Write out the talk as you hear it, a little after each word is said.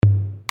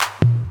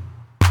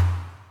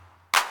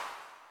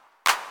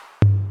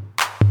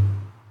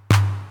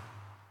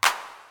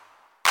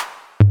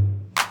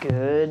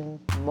Good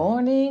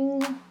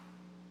morning,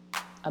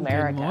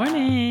 America. Good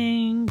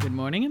morning. Good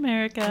morning,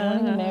 America.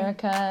 Good morning,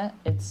 America.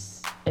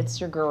 It's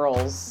your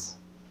girls.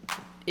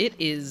 It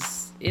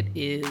is.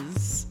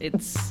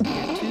 It's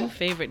your two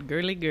favorite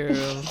girly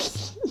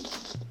girls.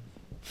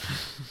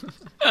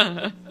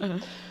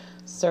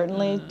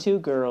 Certainly two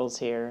girls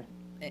here.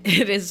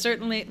 It is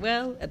certainly,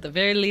 well, at the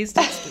very least,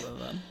 it's two of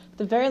them. At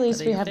the very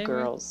least, we have favorite?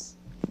 girls.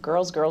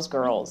 Girls.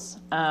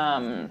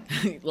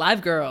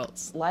 Live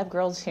girls. Live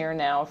girls here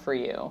now for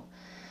you.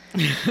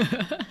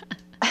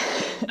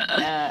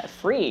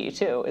 Free,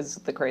 too, is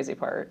the crazy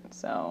part.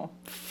 So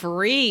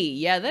Free.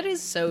 Yeah, that is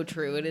so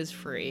true. It is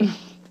free.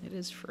 It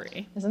is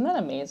free. Isn't that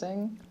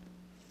amazing?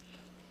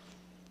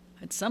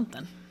 It's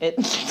something. It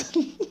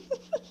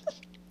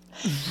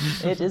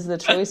is the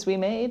choice we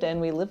made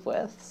and we live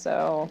with.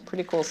 So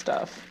pretty cool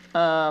stuff.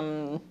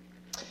 Hi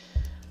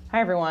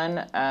everyone.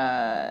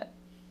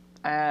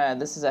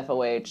 This is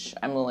FOH.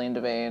 I'm Lillian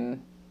Devane.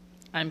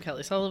 I'm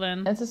Kelly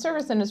Sullivan. It's a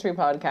service industry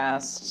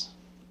podcast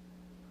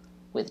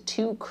with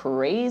two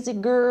crazy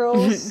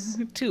girls.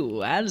 Two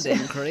wild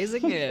and crazy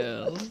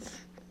girls.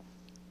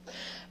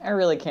 I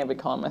really can't be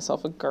calling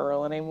myself a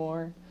girl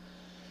anymore.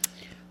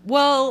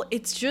 Well,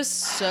 it's just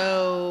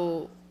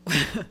so...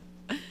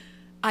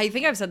 I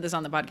think I've said this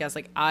on the podcast.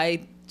 Like,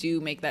 I do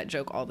make that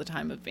joke all the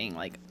time of being,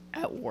 like,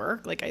 at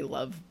work. Like, I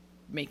love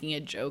making a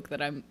joke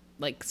that I'm,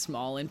 like,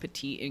 small and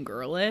petite and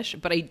girlish.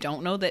 But I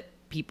don't know that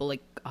people,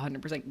 like,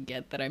 100%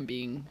 get that I'm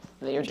being...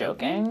 That you're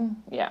joking?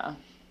 Yeah.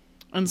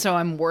 And so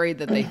I'm worried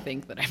that they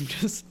think that I'm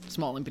just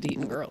small and petite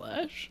and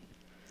girlish.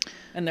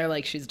 And they're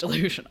like, she's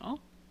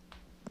delusional.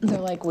 They're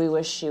like, we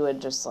wish she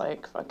would just,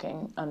 like,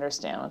 fucking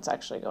understand what's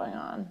actually going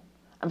on.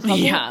 I'm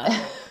fucking...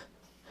 Yeah.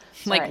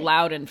 Like,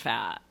 loud and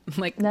fat.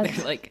 Like, they're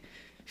like,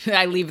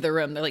 I leave the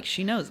room. They're like,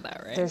 she knows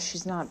that, right?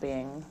 She's not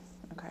being...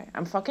 Okay.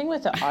 I'm fucking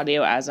with the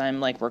audio as I'm,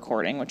 like,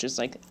 recording, which is,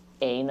 like,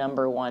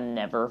 number one,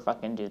 never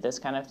fucking do this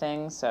kind of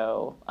thing.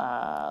 So,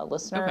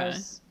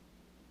 listeners...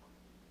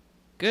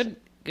 Okay.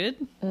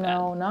 Good?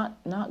 No,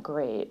 not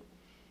great.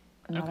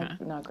 Not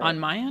great. On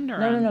my end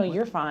or No,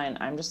 you're fine.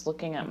 I'm just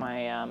looking at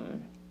my,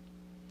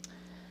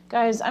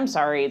 Guys, I'm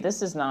sorry.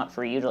 This is not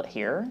for you to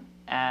hear.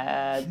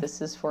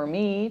 This is for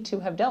me to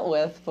have dealt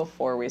with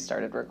before we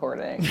started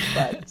recording.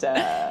 But,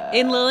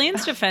 in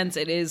Lillian's defense,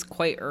 it is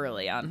quite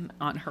early on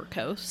her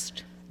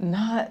coast.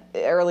 Not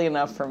early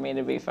enough for me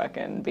to be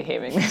fucking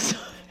behaving this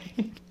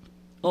way.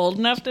 Old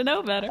enough to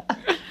know better.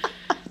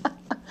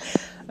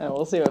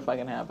 We'll see what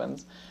fucking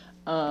happens.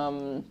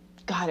 God,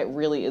 it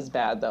really is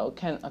bad though.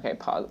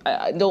 Pause.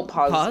 I don't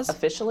pause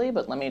officially,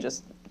 but let me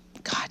just.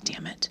 God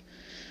damn it.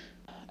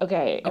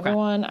 Okay,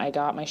 everyone, I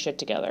got my shit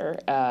together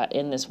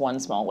in this one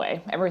small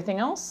way. Everything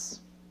else,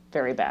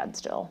 very bad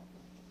still.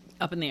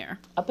 Up in the air.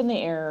 Up in the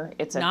air.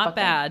 It's not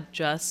bad,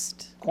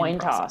 just coin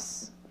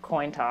toss.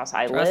 Coin toss.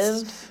 I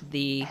live.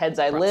 The heads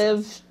I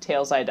live,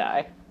 tails I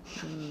die.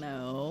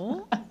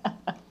 No.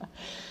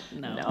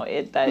 No,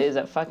 that is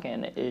a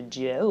fucking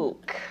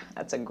joke.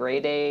 That's a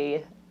grade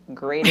A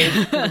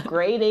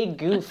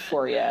goof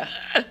for you.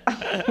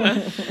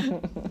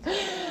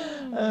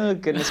 Oh,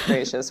 goodness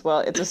gracious.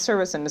 Well, it's a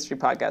service industry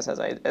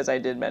podcast, as I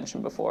did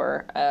mention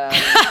before.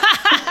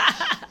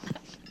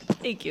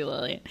 Thank you,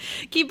 Lillian.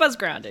 Keep us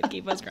grounded.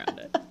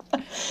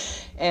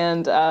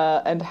 And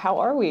how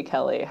are we,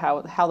 Kelly?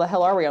 How the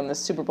hell are we on this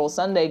Super Bowl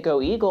Sunday?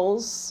 Go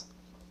Eagles.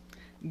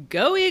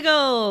 Go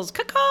Eagles!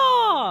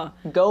 Caw-caw!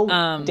 Go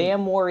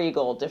damn War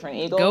Eagle. Different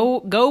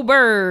eagle. Go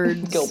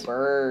Birds! Go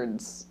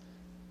Birds.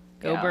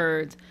 Go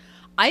Birds.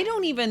 I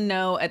don't even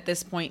know at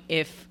this point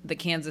if the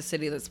Kansas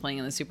City that's playing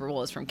in the Super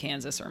Bowl is from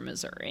Kansas or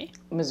Missouri.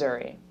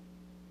 Missouri.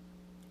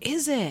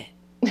 Is it?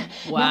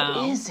 Wow.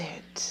 Now, is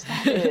it?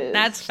 That is.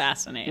 That's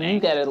fascinating. You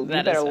better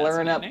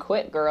learn up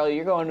quick, girl.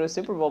 You're going to a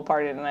Super Bowl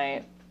party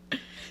tonight.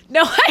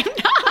 No, I'm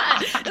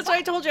not. That's why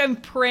I told you I'm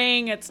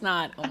praying it's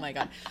not. Oh, my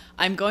God.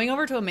 I'm going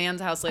over to a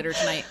man's house later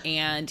tonight,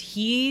 and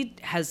he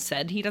has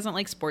said he doesn't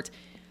like sports.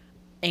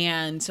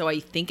 And so I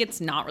think it's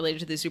not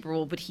related to the Super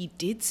Bowl, but he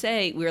did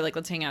say, we were like,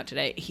 let's hang out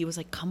today. He was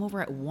like, come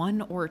over at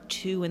 1 or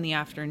 2 in the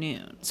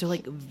afternoon. So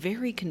like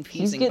very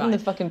confusing. He's getting the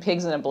fucking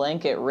pigs in a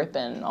blanket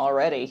ripping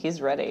already.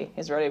 He's ready.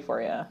 He's ready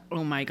for you.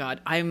 Oh my God.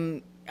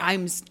 And I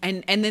was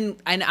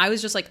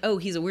just like, oh,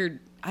 he's a weird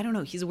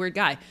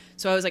guy.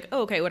 So I was like,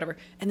 oh, okay, whatever.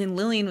 And then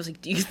Lillian was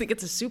like, do you think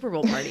it's a Super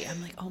Bowl party?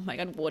 I'm like, oh my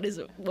God, what is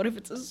it? What if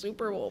it's a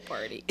Super Bowl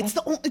party?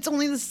 It's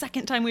only the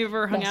second time we've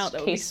ever hung out.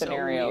 That case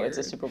scenario, so it's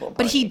a Super Bowl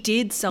party. But he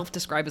did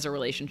self-describe as a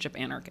relationship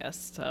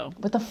anarchist, so.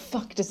 What the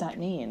fuck does that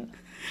mean?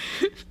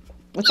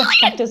 What the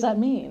fuck does that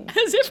mean?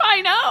 As if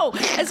I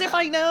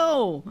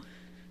know.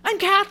 I'm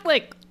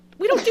Catholic.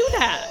 We don't do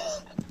that.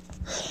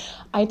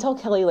 I tell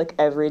Kelly like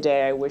every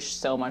day I wish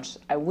so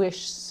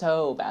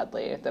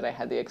badly that I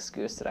had the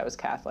excuse that I was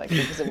Catholic,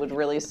 because it would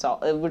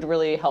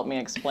really help me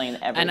explain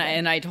everything.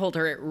 And I told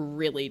her it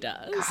really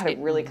does. God, it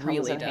really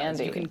comes in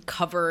handy. You can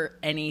cover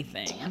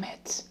anything. Damn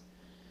it.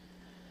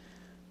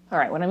 All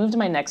right, when I move to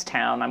my next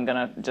town, I'm going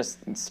to just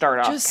start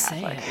off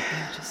Catholic.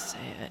 Just say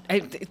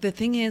it. The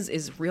thing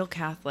is real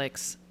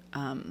Catholics,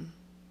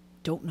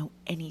 don't know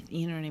anything.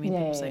 You know what I mean?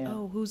 People say,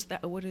 "Oh, who's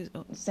that? What is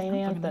St.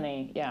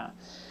 Anthony?" Yeah.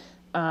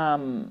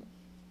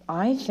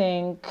 I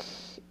think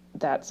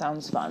that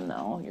sounds fun,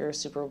 though. Your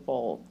Super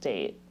Bowl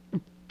date.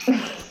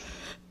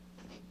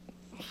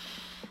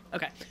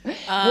 Okay.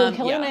 Well,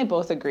 Kelly and I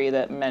both agree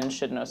that men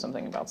should know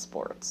something about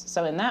sports.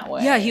 So in that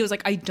way, yeah, he was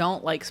like, "I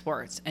don't like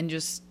sports," and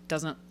just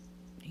doesn't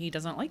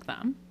like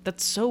them.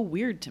 That's so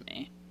weird to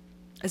me.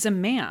 As a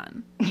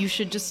man, you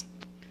should just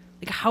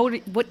like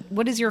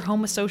what is your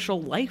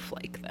homosocial life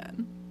like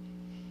then?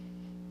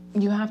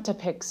 You have to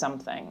pick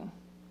something.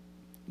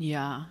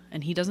 Yeah,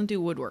 and he doesn't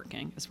do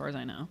woodworking, as far as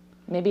I know.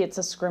 Maybe it's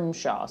a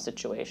scrimshaw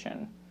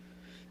situation.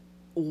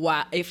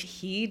 Wow, if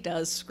he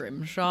does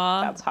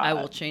scrimshaw, that's hot. I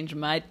will change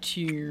my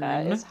tune.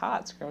 That is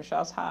hot.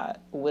 Scrimshaw's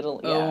hot. Yeah.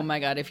 Oh my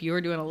god, if you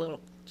were doing a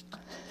little...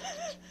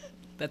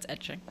 That's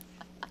etching.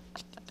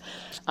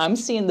 I'm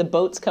seeing the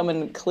boats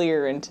coming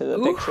clear into the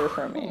picture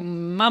for me.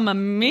 Mamma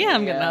mia,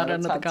 I'm getting out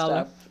under the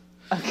collar.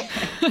 Okay.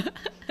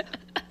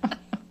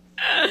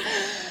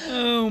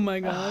 Oh my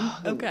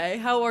god. Okay,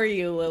 how are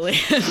you, Lily?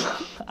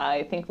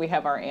 I think we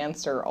have our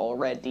answer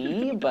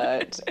already,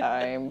 but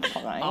I'm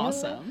fine.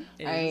 Awesome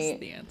is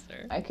the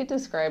answer. I could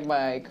describe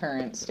my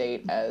current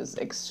state as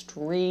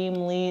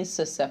extremely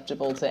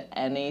susceptible to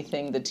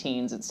anything the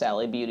teens at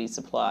Sally Beauty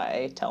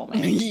Supply tell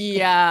me.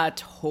 Yeah,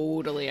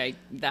 totally.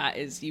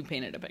 You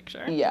painted a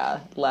picture.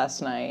 Yeah,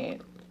 last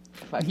night.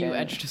 You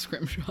edged a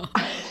scrimshaw.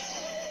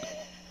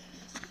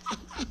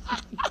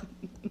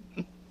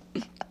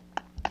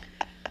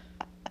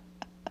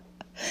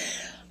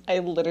 I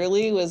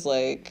literally was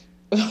like,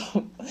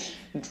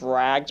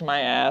 dragged my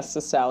ass to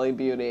Sally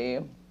Beauty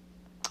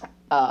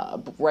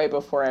right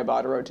before I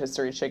bought a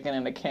rotisserie chicken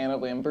and a can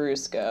of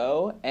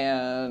Lambrusco,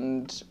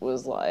 and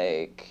was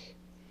like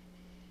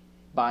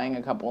buying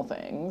a couple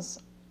things.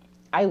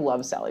 I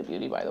love Sally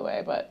Beauty, by the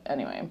way, but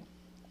anyway,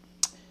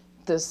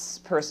 this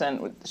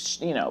person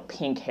with,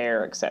 pink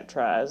hair,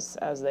 etc.,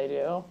 as they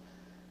do,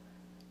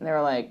 and they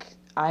were like,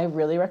 I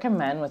really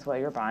recommend with what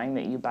you're buying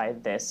that you buy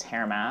this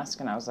hair mask.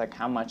 And I was like,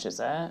 how much is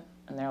it?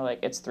 And they're like,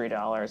 it's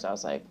 $3. I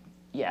was like,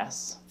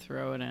 yes.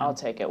 Throw it in. I'll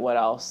take it. What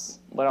else?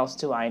 What else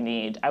do I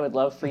need? I would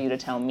love for you to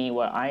tell me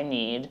what I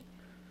need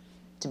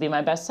to be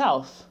my best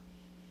self.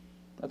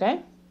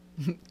 Okay?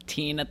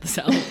 Teen at the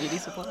Sally Beauty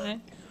Supply.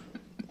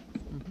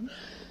 Mm-hmm.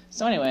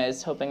 So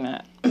anyways, hoping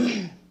that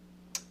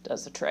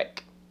does the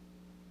trick.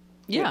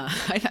 Yeah,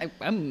 I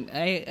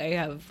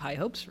have high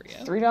hopes for you.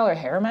 $3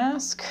 hair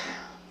mask?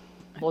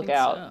 Look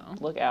out.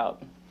 So. Look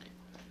out.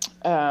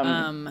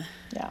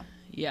 Yeah.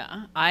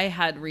 Yeah. I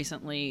had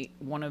recently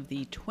one of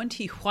the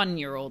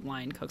 21-year-old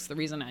line cooks. The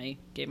reason I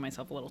gave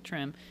myself a little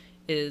trim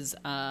is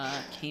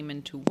came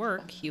into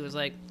work. He was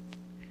like,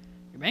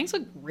 your bangs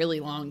look really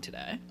long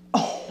today.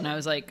 Oh. And I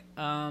was like,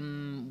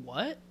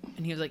 what?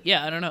 And he was like,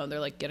 yeah, I don't know. They're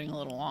like getting a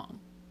little long.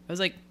 I was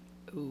like,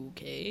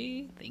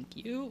 okay, thank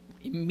you.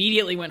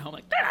 Immediately went home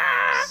like,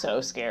 ah! So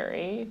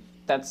scary.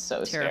 That's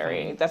so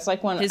Terrifying. Scary. That's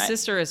like when his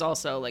sister is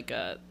also like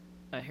a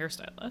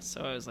hairstylist, so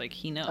I was like,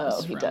 he knows.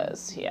 Oh, he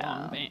does, yeah.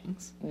 Long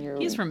bangs.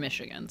 He's from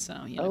Michigan, so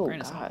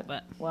grain of salt.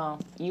 But well,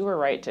 you were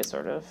right to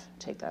sort of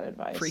take that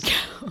advice. Freak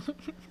out.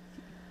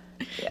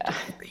 Yeah.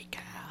 Freak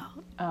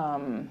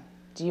out.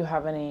 Do you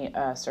have any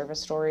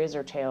service stories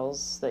or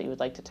tales that you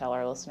would like to tell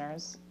our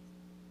listeners?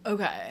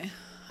 Okay,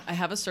 I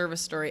have a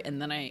service story,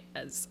 and then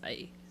as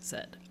I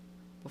said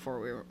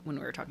before when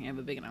we were talking, I have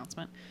a big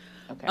announcement.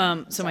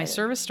 Okay. So my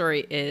service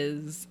story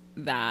is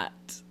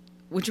that,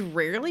 which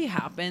rarely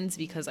happens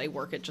because I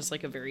work at just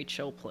like a very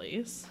chill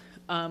place.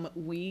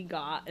 We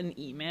got an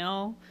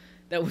email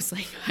that was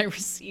like, I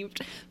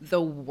received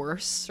the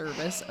worst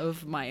service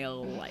of my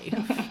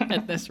life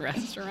at this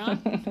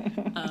restaurant,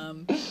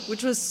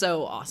 which was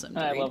so awesome.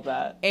 I love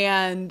that.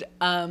 And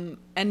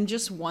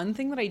just one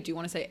thing that I do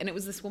want to say, and it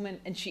was this woman,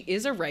 and she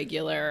is a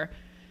regular,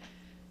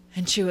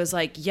 and she was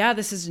like, yeah,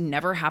 this has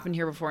never happened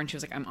here before. And she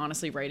was like, I'm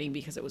honestly writing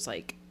because it was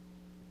like,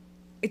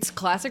 it's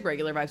classic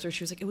regular vibes where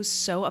she was like, it was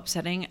so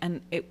upsetting,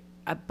 and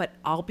but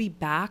I'll be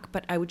back,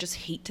 but I would just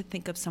hate to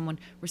think of someone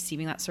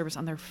receiving that service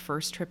on their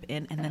first trip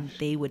in, and then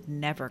they would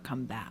never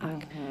come back.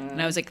 Mm-hmm.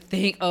 And I was like,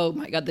 oh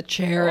my God, the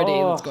charity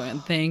that's going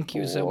on. Thank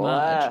you so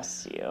much.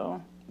 Bless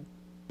you.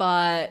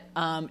 But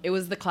it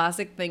was the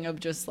classic thing of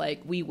just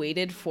like, we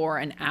waited for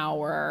an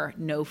hour,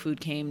 no food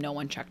came, no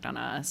one checked on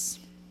us.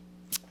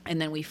 And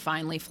then we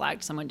finally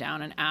flagged someone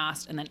down and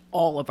asked, and then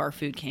all of our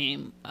food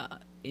came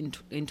in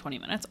 20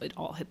 minutes. It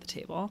all hit the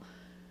table,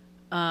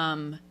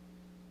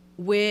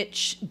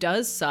 which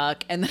does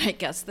suck. And then I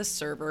guess the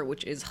server,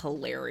 which is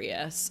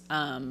hilarious,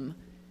 and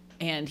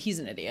he's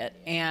an idiot,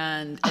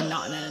 and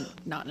not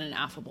in an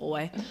affable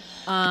way.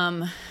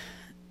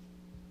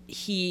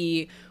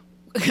 He,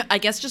 I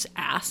guess, just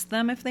asked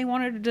them if they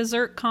wanted a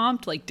dessert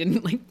comped. Like,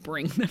 didn't like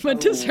bring them a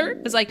dessert.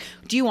 It was like,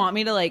 do you want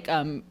me to like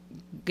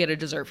get a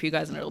dessert for you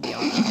guys and it'll be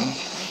on them?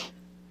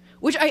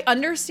 Which I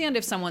understand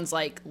if someone's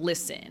like,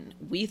 listen,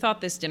 we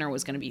thought this dinner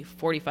was going to be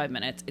 45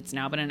 minutes. It's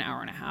now been an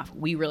hour and a half.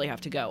 We really have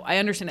to go. I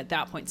understand at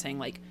that point saying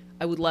like,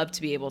 I would love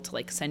to be able to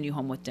like send you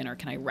home with dinner.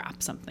 Can I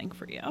wrap something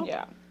for you?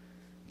 Yeah.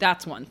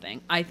 That's one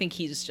thing. I think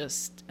he's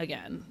just,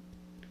 again,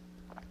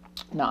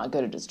 not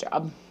good at his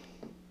job.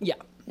 Yeah.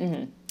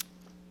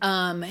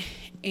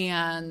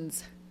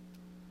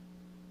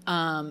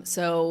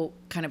 So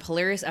kind of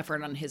hilarious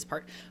effort on his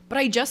part. But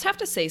I just have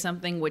to say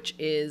something, which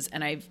is,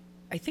 and I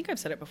think I've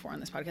said it before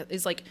on this podcast,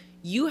 is like,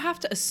 you have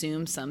to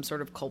assume some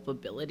sort of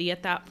culpability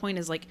at that point.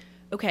 Is like,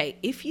 okay,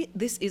 if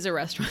this is a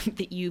restaurant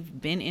that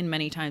you've been in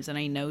many times, and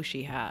I know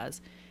she has,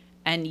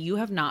 and you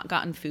have not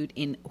gotten food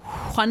in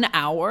 1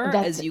 hour,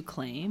 as you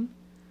claim.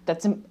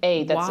 That's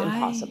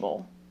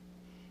impossible.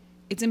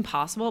 It's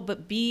impossible,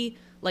 but B,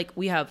 like,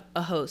 we have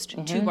a host,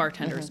 two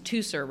bartenders,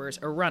 two servers,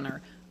 a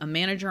runner, a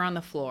manager on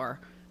the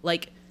floor.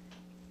 Like,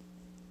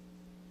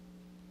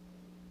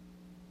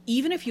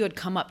 even if you had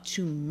come up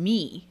to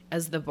me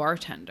as the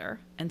bartender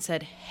and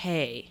said,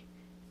 hey,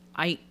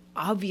 I'm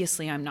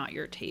not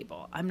your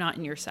table. I'm not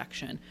in your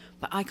section,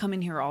 but I come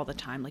in here all the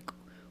time. Like,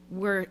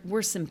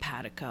 we're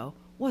simpatico.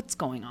 What's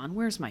going on?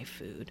 Where's my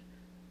food?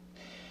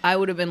 I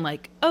would have been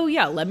like, oh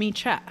yeah, let me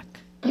check.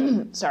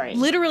 Sorry.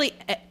 Literally,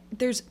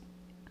 there's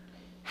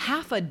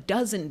half a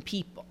dozen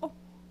people.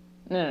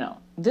 No.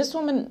 This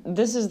woman,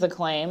 this is the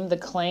claim. The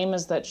claim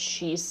is that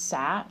she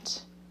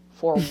sat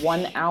for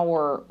 1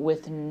 hour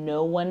with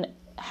no one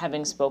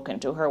having spoken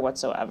to her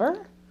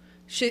whatsoever.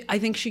 I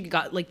think she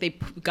got, like, they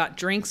got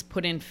drinks,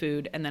 put in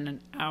food, and then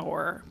an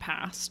hour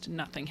passed.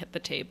 Nothing hit the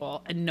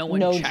table, and no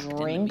one checked. No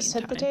drinks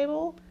hit the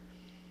table?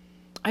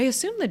 I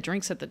assume the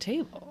drinks at the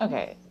table.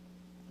 Okay.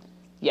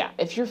 Yeah,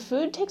 if your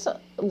food takes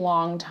a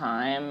long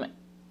time,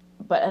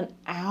 but an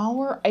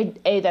hour,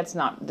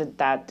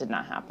 that did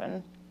not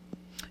happen.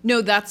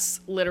 No, that's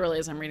literally,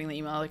 as I'm reading the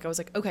email, like, I was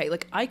like, okay,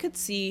 like, I could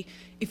see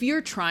if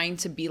you're trying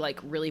to be, like,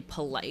 really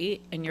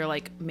polite and you're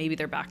like, maybe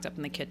they're backed up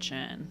in the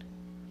kitchen,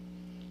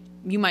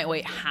 you might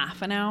wait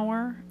half an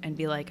hour and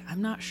be like,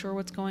 I'm not sure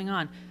what's going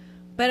on.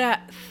 But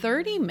at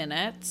 30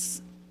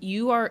 minutes,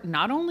 you are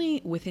not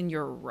only within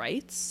your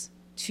rights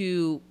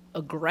to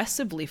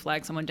aggressively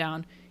flag someone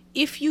down.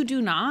 If you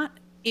do not,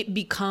 it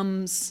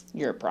becomes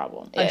your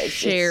problem.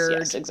 Shared.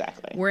 Yes,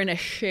 exactly. We're in a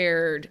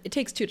shared. It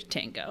takes two to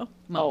tango.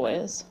 Moment.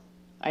 Always,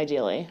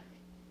 ideally.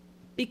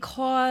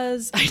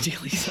 Because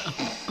ideally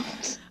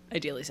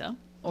so.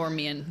 Or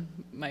me and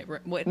my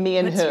what? Me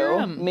and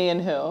who? Me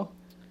and who?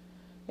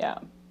 Yeah.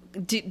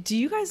 Do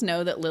you guys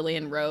know that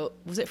Lillian wrote?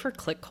 Was it for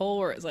ClickHole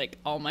or it's like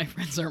all my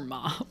friends are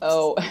moms?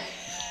 Oh.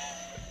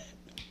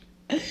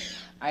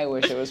 I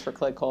wish it was for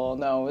ClickHole.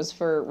 No, it was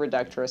for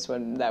Reductress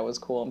when that was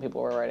cool and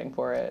people were writing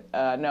for it.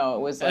 No, it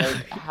was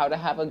like how to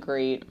have a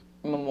great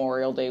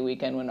Memorial Day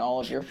weekend when all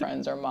of your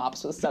friends are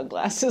mops with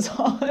sunglasses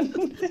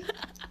on.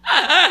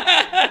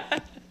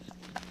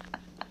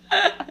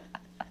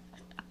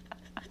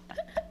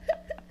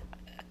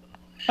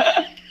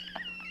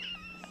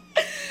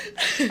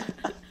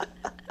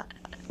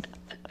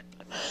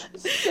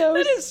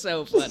 That is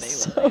so funny.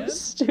 So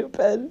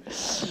stupid.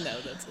 No,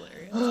 that's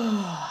hilarious.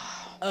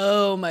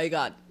 Oh my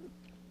God.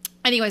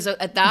 Anyway, so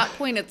at that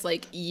point, it's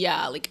like,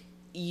 yeah, like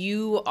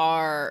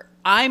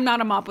I'm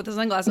not a mop with the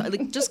sunglasses.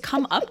 Like, just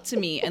come up to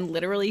me and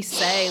literally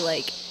say,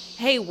 like,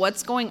 hey,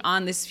 what's going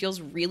on? This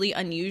feels really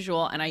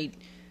unusual and I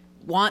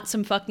want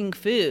some fucking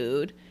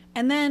food.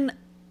 And then,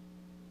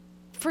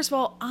 first of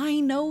all,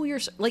 I know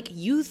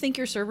you think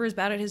your server is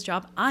bad at his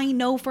job. I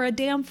know for a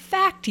damn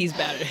fact he's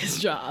bad at his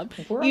job.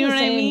 You know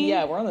what I mean?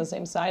 Yeah, we're on the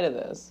same side of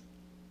this.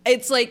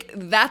 It's like,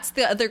 that's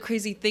the other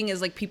crazy thing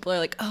is like, people are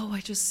like, oh,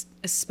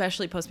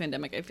 especially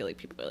post-pandemic, I feel like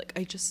people are like,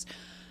 I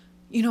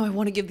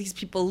want to give these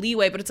people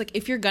leeway. But it's like,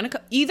 if you're going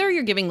to, either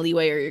you're giving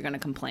leeway or you're going to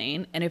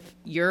complain. And if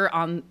you're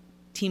on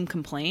team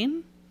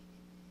complain,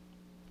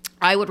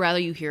 I would rather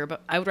hear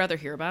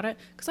about it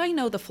because I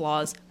know the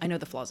flaws. I know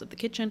the flaws of the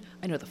kitchen.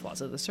 I know the flaws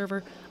of the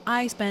server.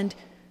 I spend,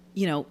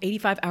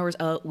 85 hours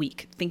a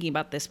week thinking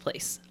about this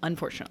place,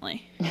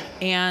 unfortunately.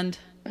 And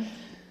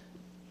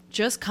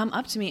just come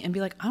up to me and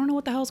be like, I don't know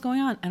what the hell's going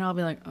on. And I'll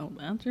be like, oh,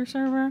 that's your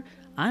server?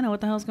 I know what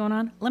the hell's going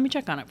on. Let me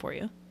check on it for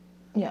you.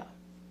 Yeah.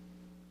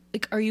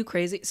 Like, are you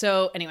crazy?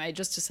 So anyway,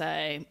 just to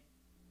say,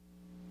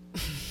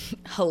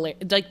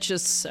 hilarious, like,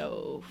 just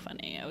so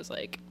funny. I was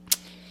like,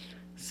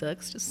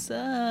 sucks to suck.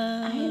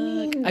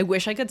 I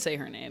wish I could say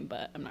her name,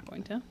 but I'm not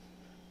going to.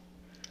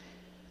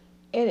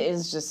 It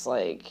is just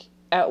like,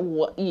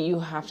 you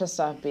have to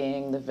stop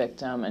being the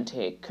victim and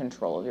take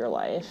control of your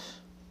life.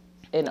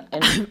 In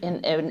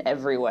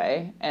every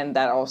way, and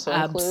that also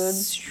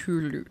includes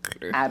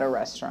at a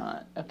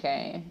restaurant.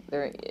 Okay,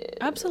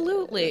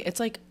 absolutely. It's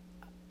like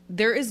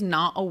there is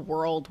not a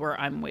world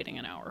where I'm waiting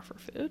an hour for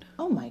food.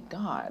 Oh my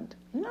God,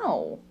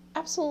 no,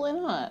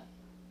 absolutely not.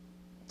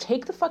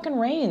 Take the fucking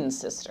reins,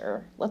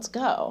 sister. Let's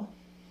go.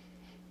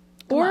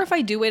 Or if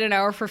I do wait an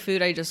hour for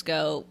food, I just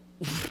go,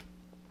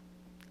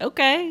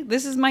 okay,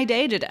 this is my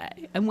day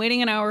today. I'm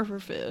waiting an hour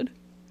for food.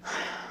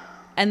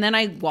 And then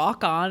I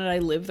walk on and I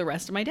live the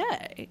rest of my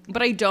day.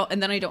 But I don't,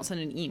 and then I don't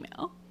send an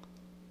email.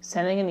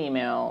 Sending an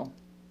email.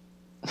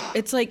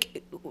 It's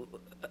like,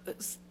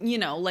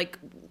 like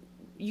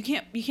you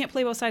can't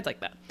play both sides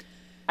like that.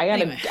 I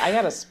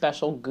got a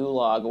special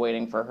gulag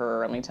waiting for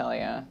her, let me tell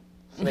you.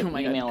 For the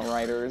email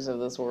writers of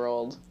this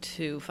world.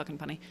 Too fucking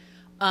funny.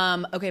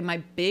 Okay, my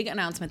big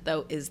announcement,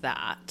 though, is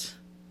that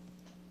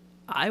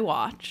I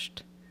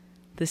watched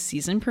the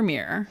season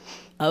premiere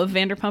of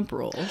Vanderpump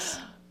Rules.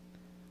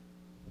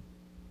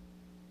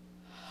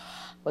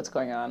 What's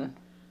going on?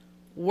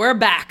 We're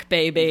back,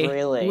 baby.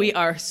 Really? We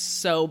are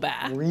so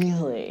back.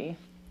 Really?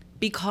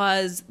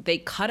 Because they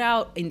cut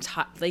out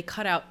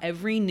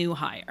every new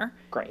hire.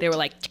 Great. They were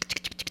like,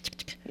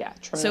 yeah.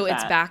 So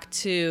it's back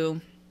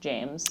to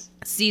James.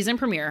 Season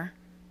premiere.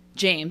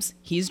 James,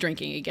 he's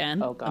drinking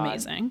again. Oh, God.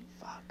 Amazing.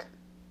 Fuck.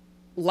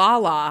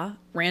 Lala,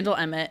 Randall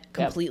Emmett,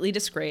 completely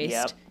disgraced.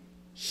 Yep.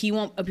 He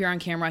won't appear on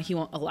camera. He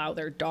won't allow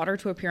their daughter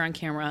to appear on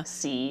camera.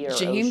 Sea or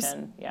James,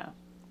 ocean. Yeah.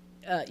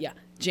 Yeah.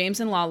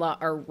 James and Lala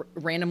are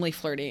randomly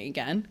flirting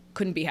again.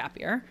 Couldn't be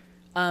happier.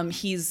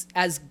 He's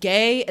as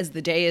gay as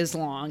the day is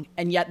long,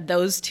 and yet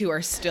those two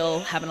are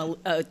still having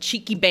a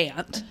cheeky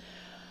bant.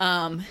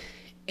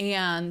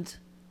 And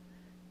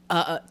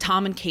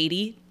Tom and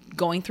Katie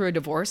going through a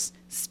divorce,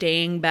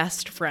 staying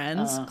best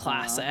friends.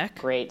 Classic.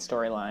 Great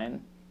storyline.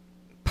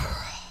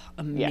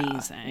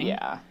 Amazing.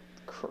 Yeah.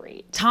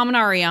 Great. Tom and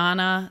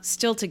Ariana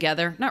still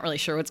together. Not really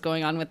sure what's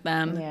going on with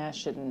them. Yeah,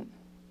 shouldn't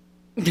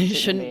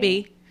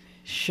be.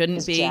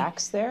 Is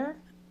Jax there?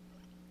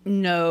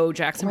 No,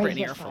 Jax and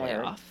Brittany are fully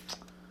off.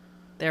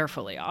 They're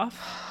fully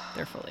off.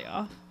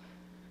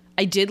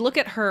 I did look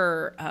at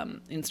her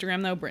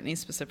Instagram, though, Brittany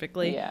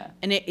specifically. Yeah.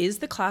 And it is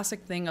the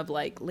classic thing of,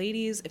 like,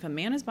 ladies, if a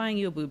man is buying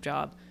you a boob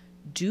job,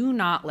 do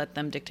not let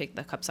them dictate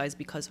the cup size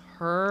because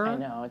I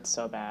know, it's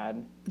so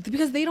bad.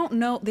 Because they don't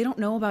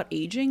know about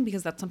aging,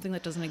 because that's something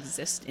that doesn't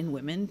exist in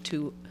women.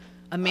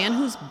 A man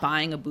who's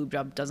buying a boob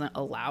job doesn't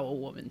allow a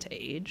woman to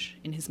age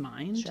in his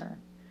mind. Sure.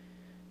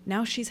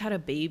 Now she's had a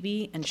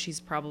baby and she's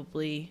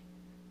probably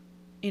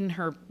in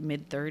her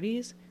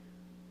mid-30s.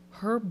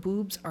 Her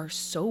boobs are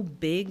so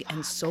big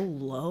and so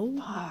low.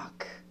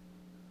 Fuck.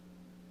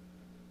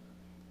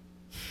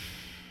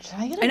 Should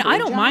I get a and boob I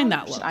don't job? mind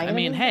that look. I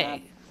mean, hey.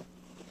 That?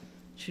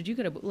 Should you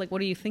get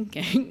what are you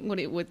thinking?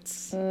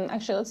 What's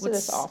actually, let's do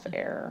this off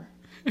air.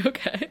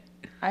 Okay.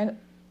 I'm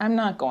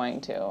not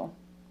going to.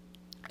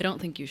 I don't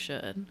think you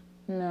should.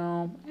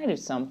 No, I do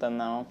something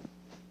though.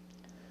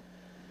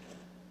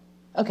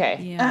 Okay.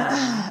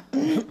 Yeah.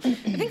 I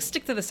think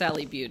stick to the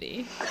Sally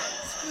Beauty.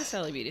 Stick to the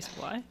Sally Beauty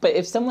supply. But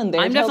if someone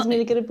there tells me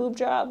to get a boob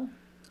job,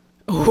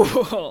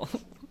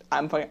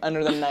 I'm fucking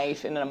under the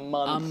knife in a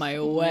month. On my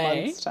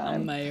way. Month's time.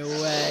 On my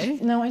way.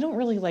 No, I don't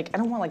really I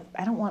don't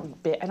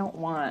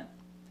want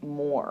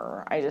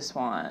more. I just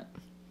want.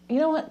 You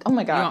know what? Oh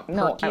my God.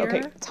 No.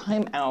 Okay.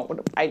 Time out.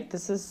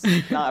 This is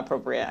not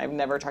appropriate. I've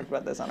never talked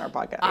about this on our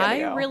podcast.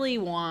 I really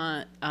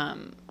want.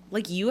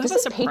 You have a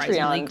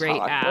surprisingly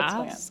great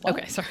ass.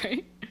 Okay,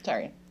 sorry.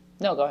 Sorry.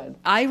 No, go ahead.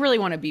 I really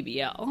want a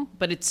BBL,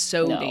 but it's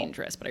so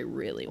dangerous. But I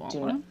really want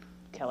one.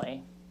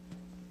 Kelly.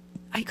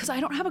 Because I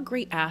don't have a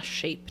great ass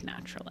shape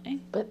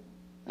naturally. But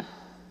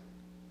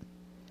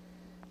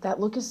that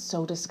look is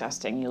so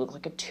disgusting. You look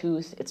like a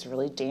tooth. It's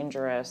really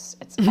dangerous.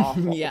 It's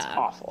awful. Yeah. It's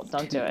awful.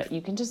 Don't do it.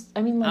 You can just,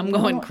 I'm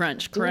going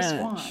crunch. Do a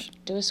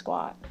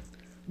squat.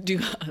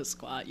 Do a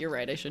squat. You're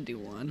right. I should do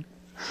one.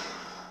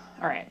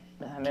 All right.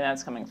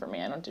 That's coming from me.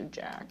 I don't do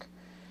jack.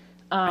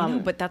 I know,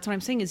 but that's what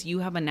I'm saying is you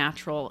have a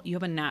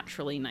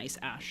naturally nice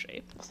ass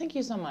shape. Thank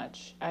you so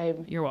much.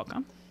 You're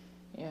welcome.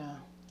 Yeah.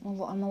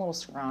 Well, I'm a little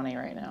scrawny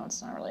right now.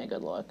 It's not really a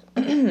good look.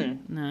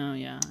 No,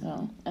 yeah.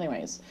 Oh,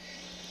 anyways.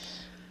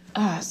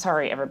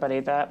 Sorry,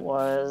 everybody. That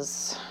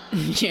was...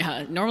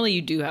 Yeah, normally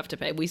you do have to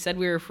pay. We said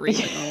we were free,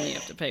 but normally you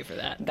have to pay for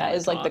that. That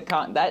is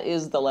that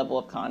is the level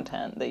of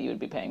content that you would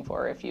be paying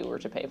for if you were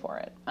to pay for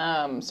it.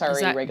 Sorry, is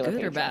that regular good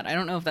patrons. or bad? I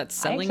don't know if that's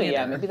selling it.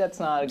 Yeah, maybe that's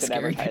not a good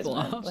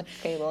advertisement. Like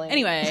cabling.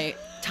 Anyway,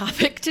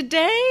 topic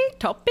today.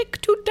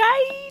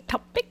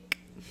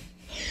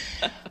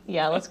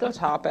 Yeah, let's go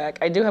topic.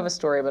 I do have a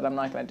story, but I'm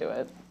not going to do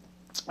it.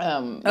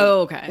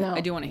 Okay. No,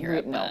 I do want to hear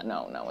it.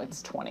 No.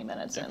 It's 20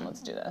 minutes in.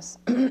 Let's do this.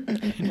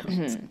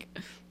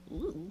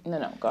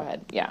 No. Go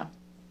ahead. Yeah.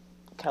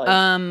 Kelly.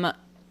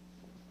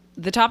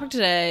 The topic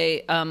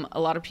today, a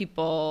lot of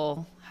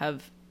people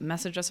have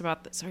messaged us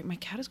about this. Sorry, my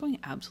cat is going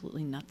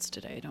absolutely nuts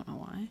today. I don't know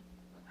why.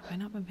 Have I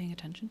not been paying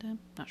attention to him?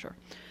 Not sure.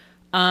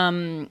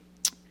 Kelly,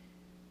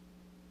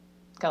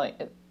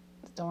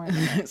 don't worry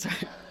about it.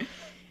 Sorry.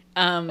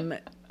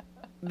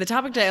 The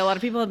topic today, a lot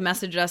of people have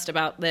messaged us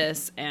about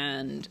this,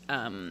 and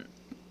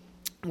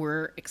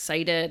we're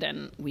excited,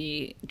 and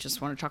we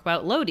just want to talk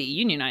about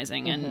Lodi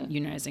unionizing and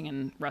unionizing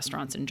in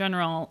restaurants in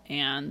general,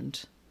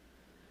 and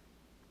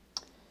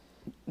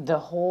the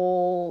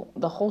whole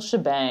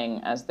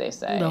shebang, as they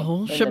say. The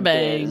whole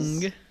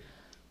shebang.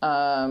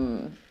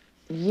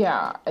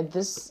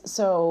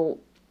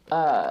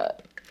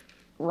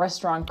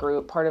 Restaurant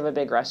group, part of a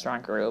big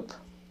restaurant group.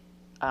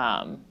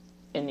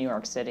 In New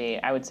York City,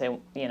 I would say,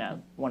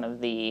 one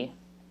of the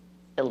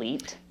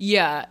elite.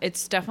 Yeah,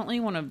 it's definitely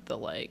one of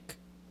the,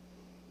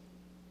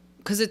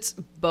 because it's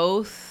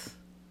both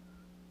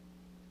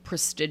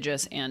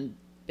prestigious and,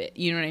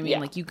 you know what I mean?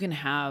 Yeah. You can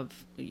have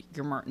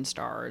your Martin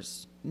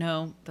Stars.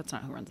 No, that's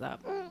not who runs that.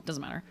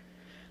 doesn't matter.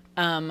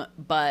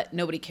 But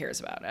nobody cares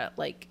about it.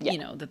 Like, you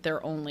know, that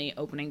they're only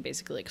opening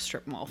basically like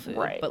strip mall food.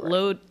 Right. But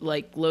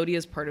Lodi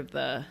is part of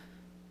I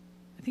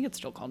think it's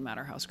still called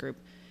Matter House Group.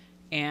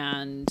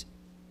 And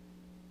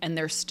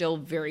they're still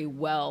very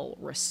well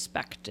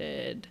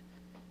respected,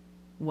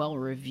 well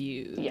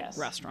reviewed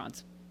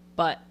restaurants,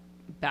 but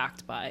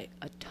backed by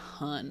a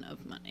ton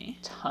of money.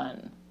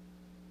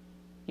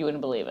 You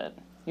wouldn't believe it.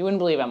 You wouldn't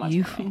believe how much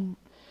money.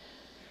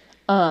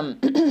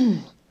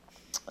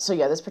 So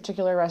yeah, this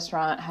particular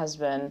restaurant has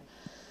been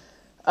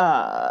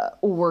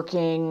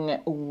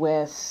working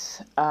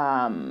with,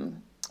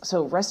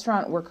 so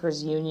Restaurant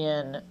Workers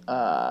Union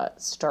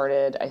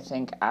started, I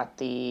think,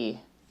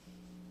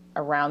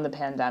 around the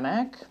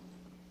pandemic.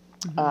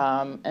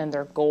 And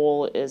their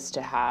goal is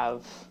to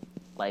have,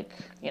 like,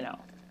 you know,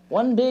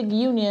 one big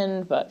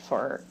union, but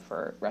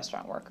for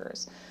restaurant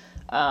workers.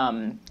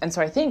 And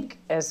so I think,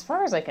 as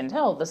far as I can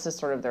tell, this is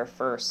sort of their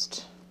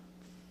first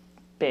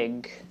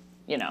big,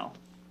 you know,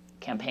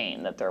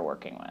 campaign that they're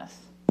working with.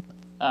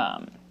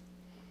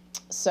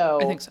 So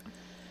I think so.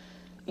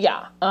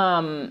 Yeah.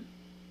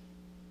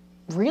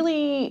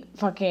 Really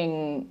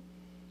fucking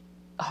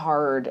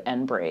hard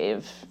and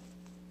brave,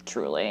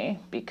 truly,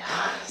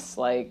 because,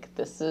 like,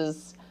 this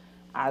is,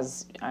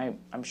 as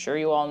I'm sure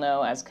you all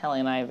know, as Kelly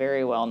and I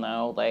very well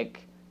know,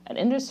 like, an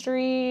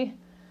industry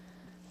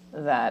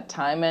that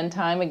time and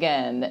time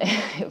again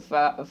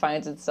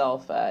finds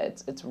itself,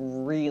 it's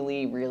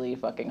really, really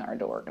fucking hard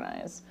to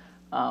organize.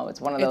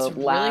 It's one of the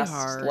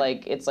last,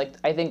 like, it's like,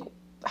 I think,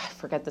 I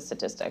forget the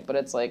statistic, but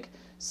it's like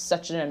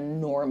such an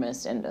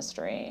enormous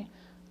industry.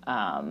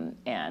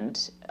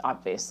 And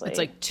obviously it's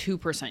like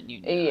 2%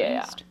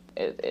 unionized.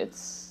 Yeah.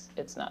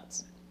 It's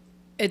nuts.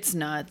 It's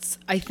nuts.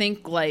 I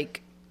think,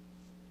 like,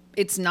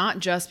 it's not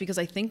just because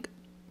I think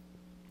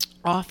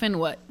often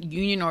what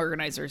union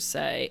organizers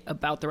say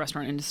about the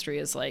restaurant industry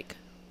is like,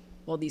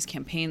 well, these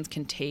campaigns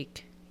can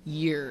take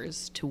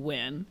years to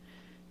win,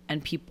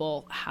 and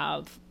people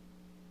have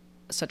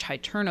such high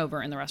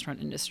turnover in the restaurant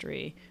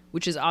industry,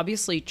 which is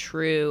obviously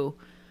true.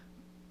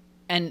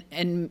 And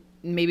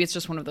maybe it's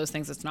just one of those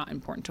things that's not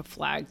important to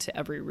flag to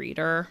every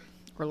reader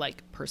or,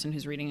 like, person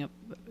who's reading,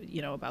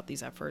 you know, about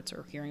these efforts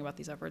or hearing about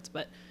these efforts.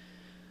 But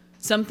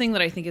something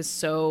that I think is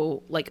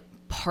so, like,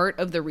 part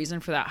of the reason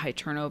for that high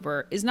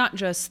turnover is not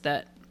just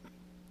that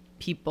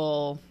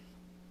people,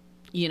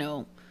 you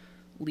know,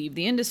 leave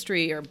the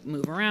industry or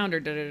move around or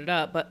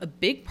da-da-da-da, but a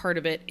big part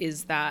of it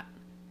is that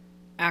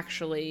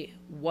actually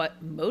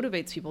what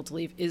motivates people to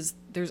leave is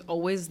there's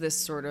always this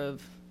sort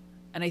of,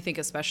 and I think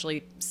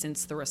especially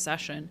since the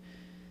recession,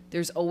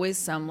 there's always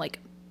some, like,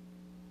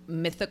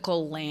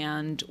 mythical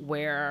land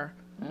where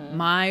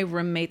my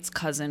roommate's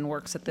cousin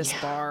works at this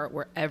bar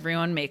where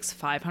everyone makes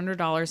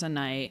 $500 a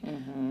night,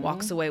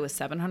 walks away with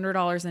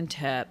 $700 in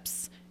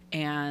tips,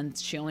 and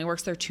she only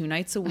works there 2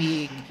 nights a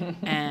week.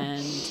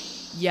 And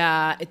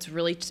yeah, it's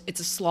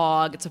a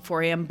slog. It's a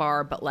 4 a.m.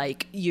 bar, but,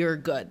 like, you're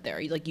good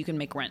there. Like, you can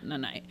make rent in a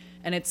night.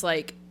 And it's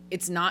like,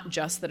 it's not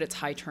just that it's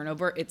high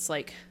turnover. It's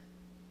like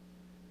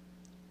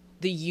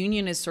the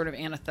union is sort of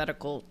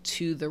antithetical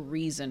to the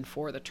reason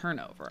for the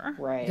turnover.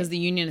 Right. Because the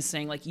union is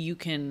saying, like, you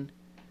can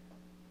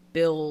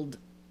build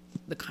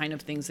the kind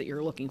of things that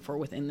you're looking for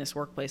within this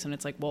workplace. And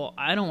it's like, well,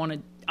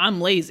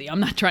 I'm lazy. I'm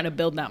not trying to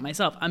build that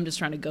myself. I'm just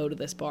trying to go to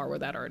this bar where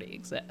that already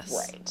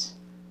exists.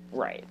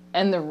 Right.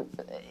 And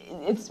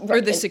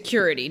or the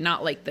security,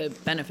 not like the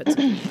benefits of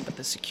the union, but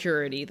the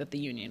security that the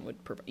union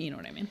would provide. You know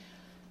what I mean?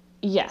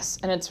 Yes.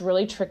 And it's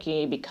really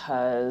tricky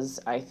because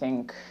I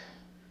think,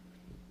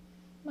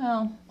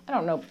 well, I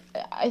don't know.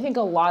 I think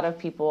a lot of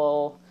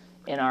people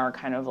in our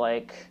kind of,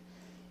 like,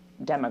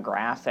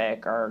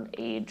 demographic or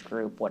age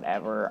group,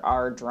 whatever,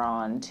 are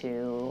drawn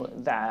to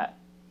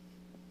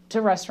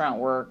restaurant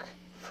work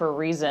for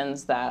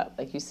reasons that,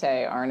 like you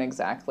say, aren't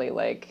exactly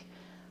like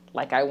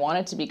I want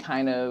it to be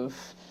kind of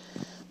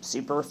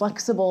super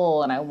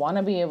flexible, and I want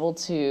to be able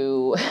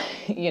to,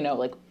 you know,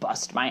 like,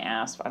 bust my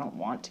ass. I don't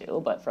want to,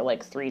 but for,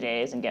 like, 3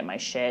 days and get my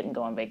shit and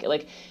go on vacation.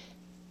 Like,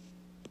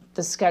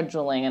 the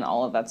scheduling and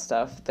all of that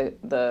stuff,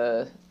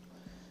 the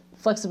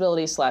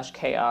flexibility /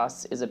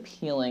 chaos is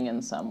appealing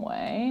in some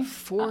way.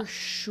 For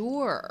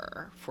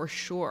sure.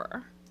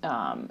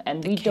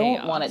 And we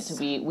don't want it to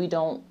be, we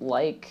don't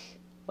like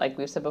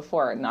we've said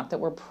before, not that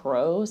we're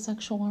pro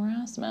sexual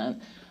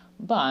harassment,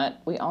 but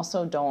we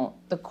also don't,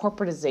 the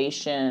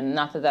corporatization,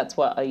 not that that's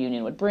what a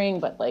union would bring,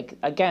 but, like,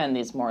 again,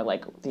 these more,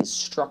 like, these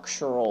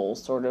structural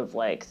sort of,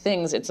 like,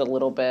 things, it's a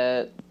little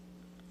bit,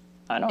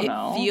 I don't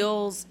know. It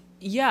feels,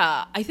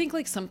 yeah, I think,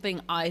 like,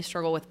 something I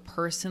struggle with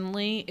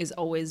personally is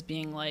always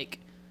being like,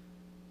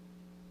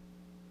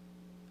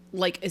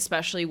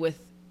 especially with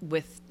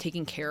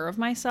taking care of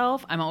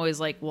myself, I'm always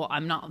like, well,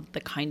 I'm not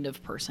the kind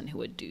of person who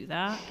would do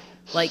that.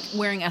 Like,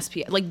 wearing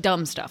SPF, like,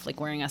 dumb stuff,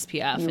 like wearing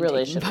SPF. You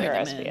really should wear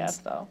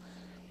SPF, though.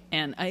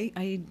 And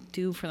I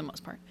do for the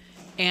most part.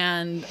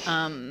 And,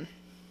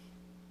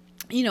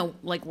 you know,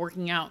 like,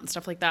 working out and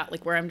stuff like that,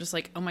 like, where I'm just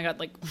like, oh my God,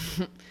 like,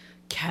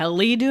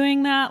 Kelly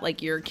doing that?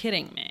 Like, you're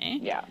kidding me.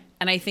 Yeah.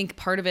 And I think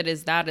part of it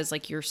is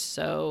like, you're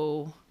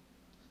so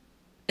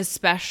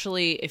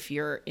especially if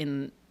you're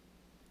in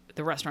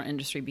the restaurant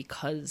industry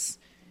because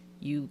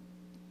you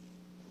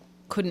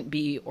couldn't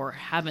be or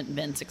haven't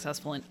been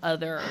successful in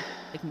other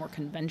like more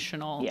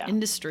conventional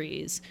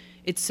industries.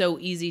 It's so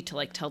easy to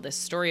like tell this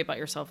story about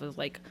yourself as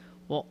like,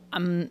 well,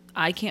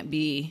 I can't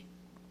be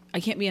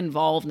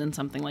involved in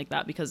something like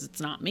that because it's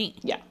not me.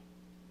 Yeah.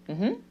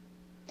 Mm-hmm.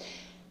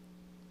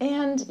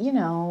 And, you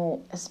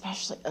know,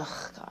 especially,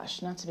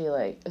 not to be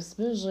like,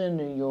 especially in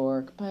New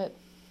York, but,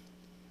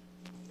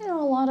 you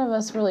know, a lot of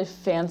us really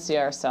fancy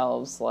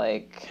ourselves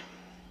like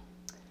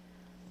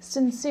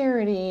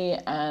sincerity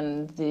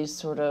and the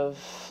sort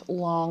of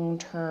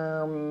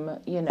long-term,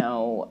 you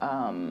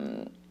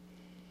know,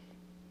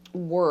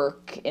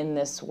 work in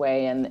this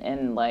way,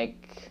 and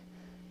like,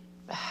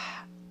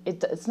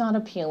 it's not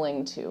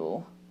appealing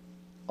to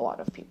a lot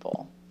of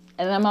people.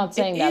 And I'm not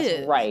saying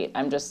that's right.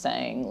 I'm just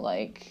saying,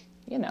 like,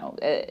 you know,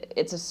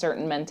 it's a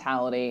certain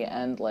mentality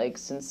and like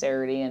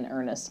sincerity and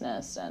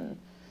earnestness, and,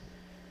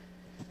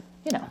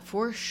 you know.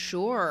 For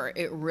sure.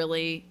 It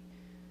really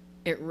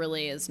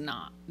is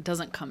not. It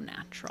doesn't come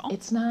natural.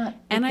 It's not.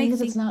 And I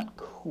think it's not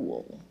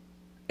cool.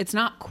 It's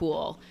not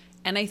cool.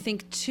 And I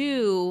think,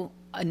 too,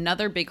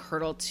 another big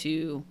hurdle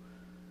to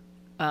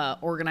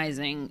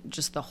organizing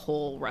just the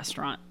whole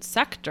restaurant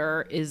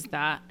sector is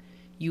that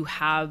you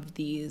have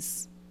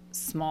these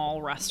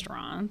small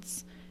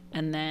restaurants,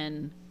 and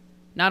then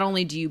not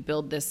only do you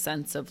build this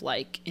sense of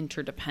like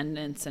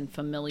interdependence and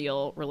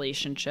familial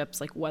relationships,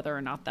 like whether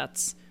or not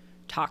that's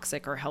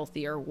toxic or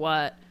healthy or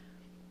what,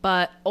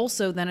 but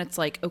also then it's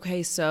like,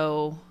 okay,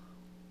 so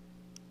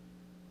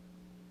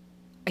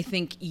I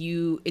think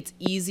it's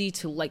easy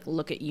to like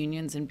look at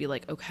unions and be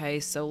like, okay,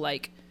 so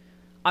like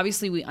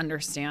obviously we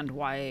understand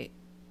why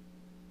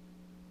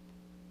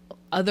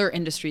other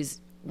industries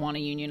want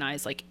to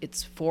unionize, like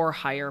it's for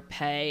higher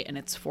pay and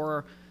it's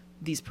for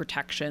these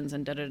protections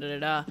and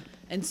da-da-da-da-da.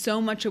 And so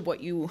much of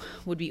what you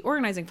would be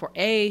organizing for,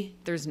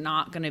 there's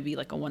not going to be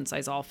like a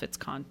one-size-all-fits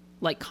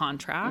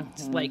contract,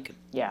 mm-hmm. like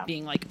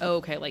being like, oh,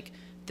 okay, like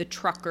the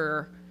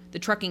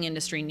trucking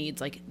industry needs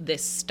like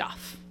this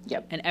stuff.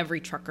 Yep. And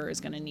every trucker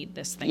is going to need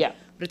this thing. Yep.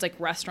 But it's like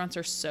restaurants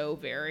are so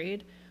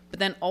varied, but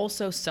then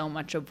also so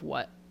much of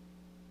what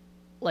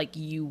like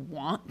you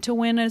want to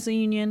win as a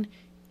union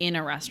in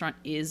a restaurant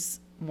is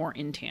more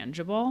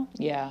intangible.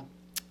 Yeah.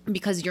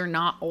 Because you're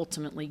not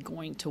ultimately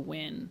going to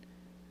win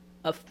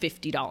a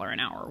 $50 an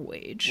hour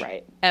wage.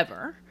 Right.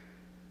 Ever.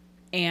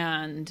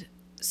 And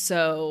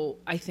so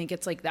I think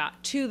it's like that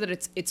too, that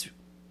it's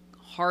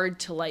hard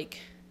to like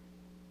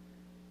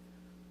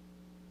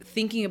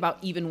thinking about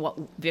even what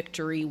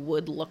victory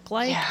would look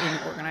like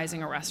in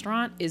organizing a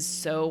restaurant is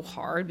so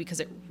hard because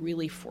it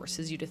really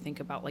forces you to think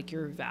about like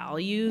your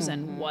values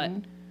mm-hmm.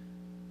 and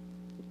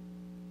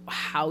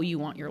how you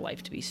want your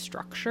life to be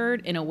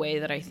structured in a way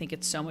that I think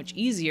it's so much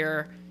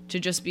easier to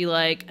just be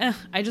like,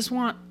 I just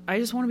want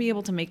to be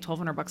able to make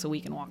 $1,200 a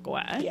week and walk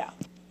away. Yeah.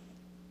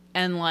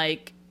 And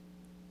like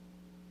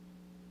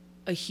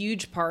a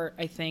huge part,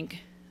 I think,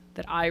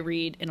 that I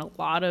read in a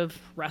lot of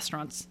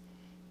restaurants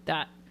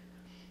that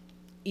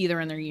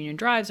either in their union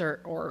drives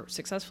or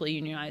successfully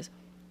unionize,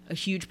 a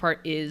huge part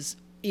is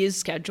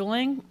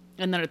scheduling.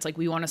 And then it's like,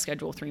 we want to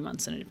schedule 3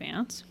 months in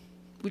advance,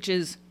 which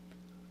is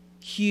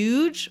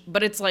huge.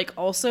 But it's like,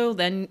 also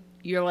then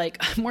you're like,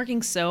 I'm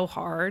working so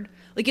hard.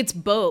 Like it's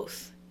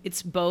both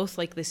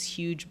like this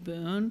huge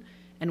boon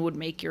and would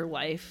make your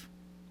life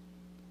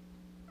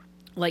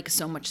like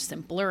so much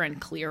simpler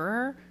and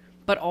clearer.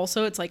 But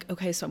also it's like,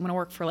 okay, so I'm going to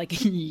work for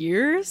like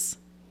years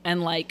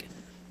and like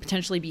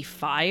potentially be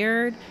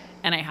fired.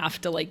 And I have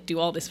to like do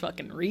all this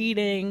fucking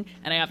reading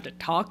and I have to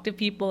talk to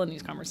people in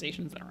these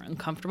conversations that are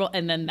uncomfortable.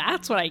 And then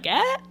that's what I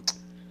get.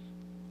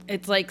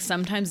 It's like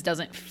sometimes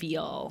doesn't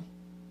feel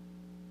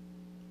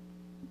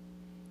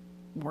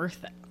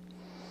worth it.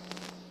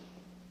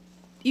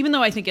 Even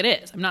though I think it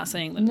is. I'm not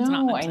saying that it's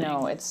not. No, I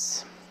know.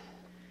 It's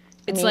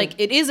like,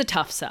 it is a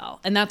tough sell.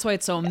 And that's why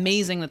it's so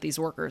amazing that these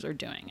workers are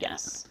doing it.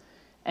 Yes.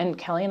 And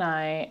Kelly and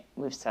I,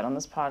 we've said on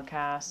this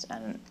podcast,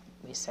 and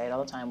we say it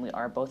all the time, we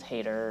are both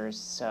haters.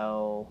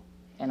 So,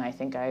 and I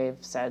think I've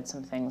said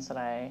some things that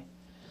I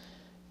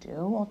do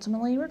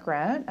ultimately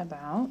regret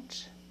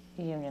about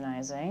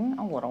unionizing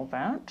a little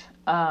bit.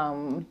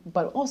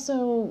 But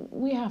also,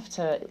 we have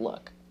to,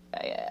 look,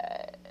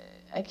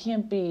 I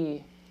can't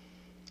be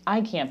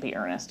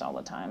earnest all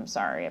the time.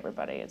 Sorry,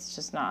 everybody. It's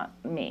just not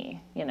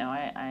me. You know,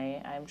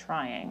 I'm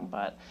trying,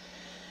 but,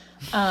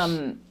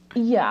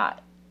 yeah.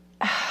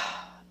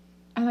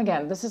 And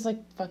again, this is like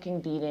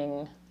fucking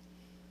beating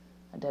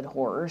a dead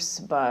horse,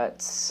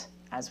 but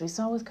as we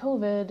saw with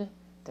COVID,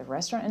 the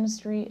restaurant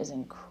industry is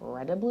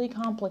incredibly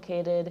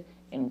complicated,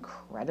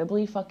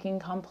 incredibly fucking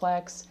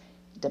complex,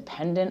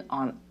 dependent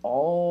on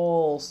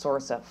all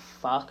sorts of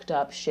fucked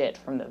up shit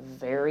from the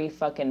very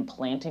fucking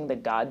planting the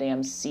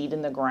goddamn seed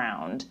in the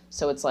ground.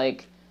 So it's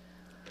like,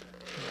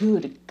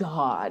 good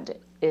God,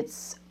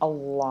 it's a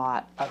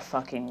lot of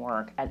fucking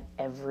work at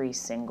every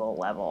single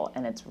level,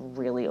 and it's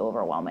really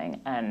overwhelming.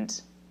 And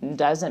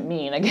doesn't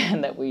mean,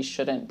 again, that we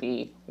shouldn't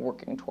be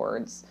working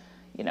towards,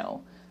 you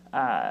know,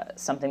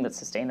 something that's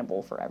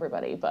sustainable for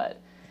everybody. But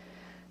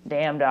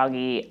damn,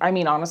 doggy. I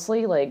mean,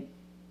 honestly, like,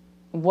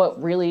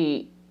 what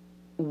really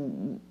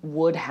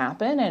would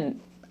happen, and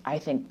I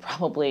think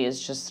probably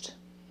is just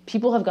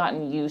people have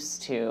gotten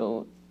used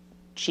to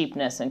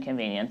cheapness and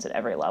convenience at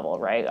every level,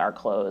 right? Our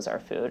clothes, our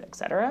food,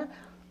 etc.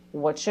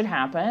 What should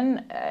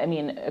happen? I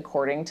mean,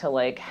 according to,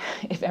 like,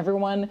 if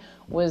everyone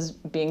was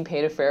being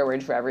paid a fair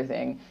wage for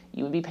everything,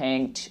 you would be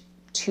paying $200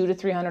 to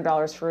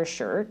 $300 for a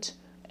shirt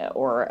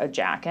or a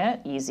jacket,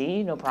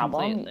 easy, no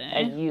problem. Completely.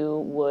 And you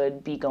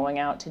would be going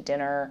out to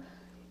dinner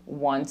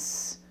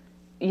once,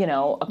 you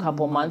know, a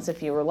couple months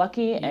if you were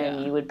lucky,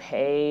 and you would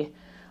pay,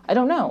 I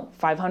don't know,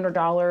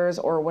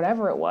 $500 or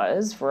whatever it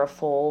was for a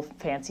full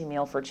fancy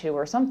meal for two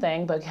or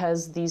something,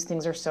 because these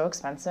things are so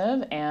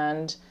expensive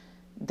and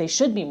they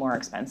should be more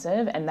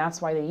expensive. And that's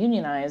why they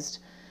unionized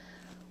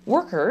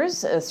workers.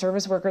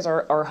 Service workers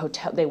are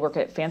hotel. They work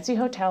at fancy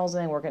hotels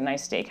and they work at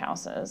nice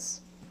steakhouses.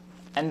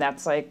 And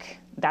that's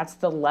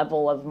the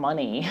level of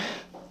money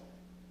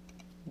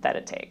that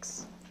it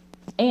takes.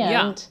 And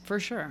yeah, for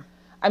sure.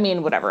 I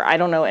mean, whatever. I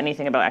don't know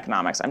anything about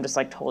economics. I'm just,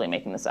 like, totally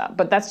making this up.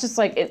 But that's just,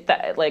 like,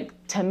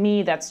 to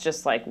me, that's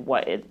just, like,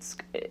 what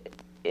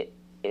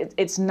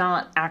it's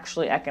not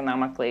actually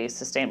economically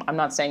sustainable. I'm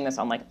not saying this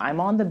on, like, I'm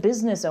on the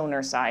business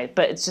owner side,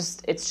 but it's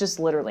just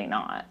literally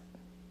not.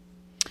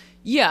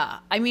 Yeah.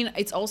 I mean,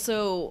 it's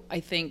also,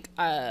 I think,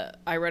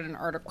 I read an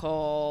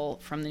article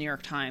from the New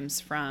York Times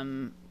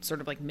from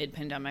sort of like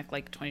mid-pandemic,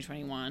 like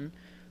 2021,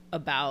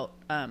 about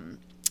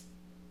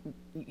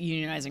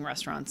unionizing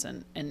restaurants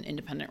and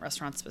independent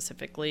restaurants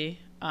specifically.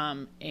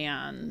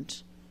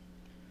 And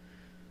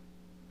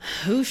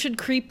who should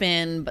creep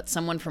in but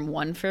someone from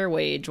One Fair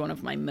Wage, one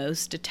of my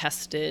most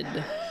detested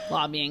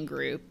lobbying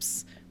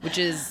groups, which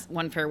is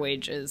One Fair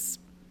Wage is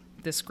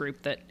this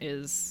group that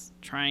is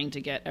trying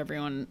to get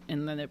everyone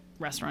in the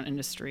restaurant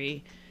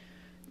industry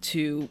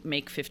to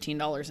make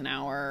 $15 an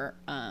hour.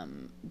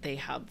 They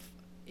have,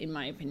 in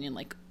my opinion,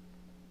 like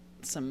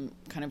some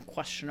kind of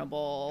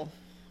questionable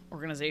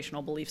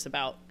organizational beliefs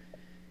about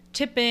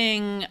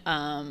tipping.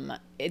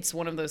 It's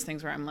one of those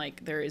things where I'm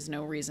like, there is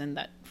no reason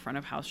that front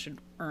of house should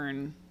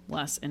earn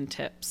less in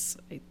tips.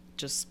 I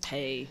just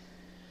pay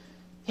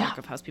back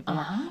of house people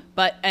more.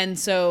 But, and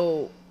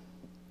so,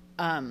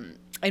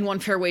 and One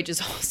Fair Wage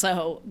is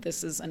also,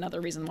 this is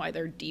another reason why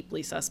they're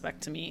deeply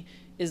suspect to me,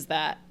 is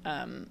that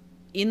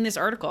in this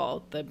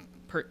article, the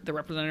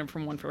representative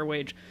from One Fair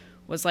Wage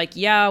was like,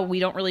 yeah, we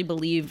don't really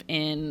believe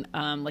in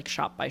like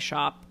shop by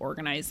shop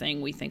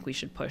organizing. We think we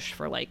should push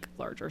for like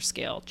larger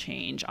scale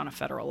change on a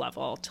federal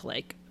level to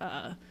like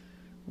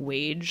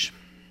wage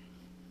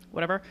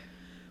whatever,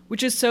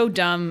 which is so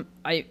dumb.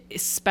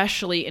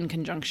 Especially in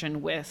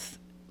conjunction with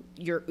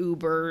your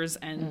Ubers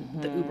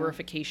and the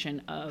Uberification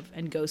of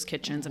and ghost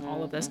kitchens and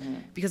all of this,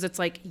 because it's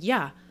like,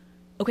 yeah,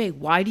 okay,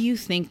 why do you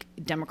think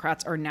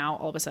Democrats are now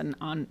all of a sudden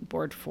on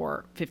board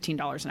for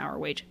 $15 an hour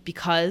wage?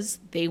 Because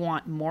they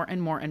want more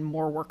and more and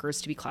more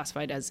workers to be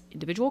classified as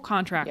individual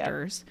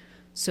contractors,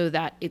 so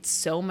that it's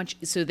so much,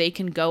 so they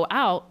can go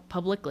out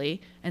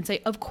publicly and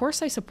say, of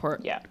course I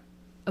support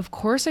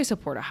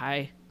a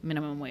high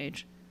minimum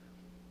wage.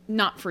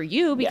 Not for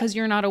you, because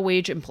you're not a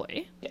wage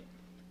employee.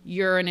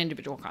 You're an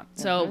individual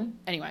So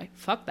anyway,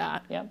 fuck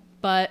that.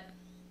 But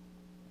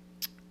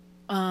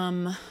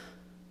I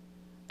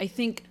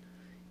think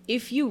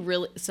if you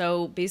really,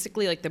 so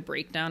basically like the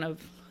breakdown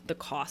of the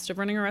cost of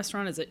running a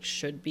restaurant is it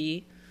should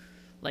be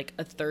like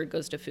a third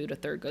goes to food, a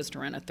third goes to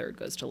rent, a third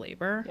goes to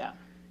labor.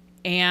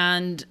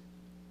 And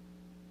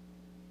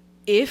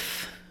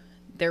if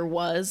there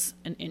was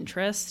an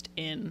interest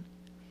in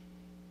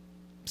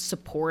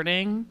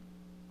supporting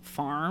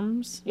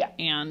farms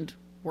and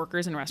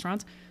workers in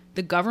restaurants,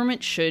 the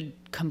government should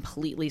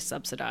completely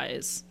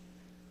subsidize.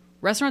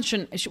 Restaurants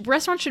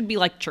should be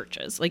like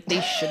churches. Like, they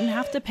shouldn't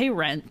have to pay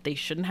rent. They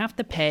shouldn't have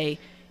to pay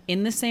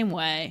in the same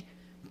way,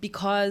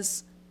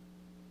 because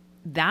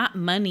that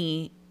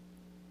money,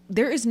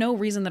 there is no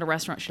reason that a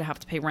restaurant should have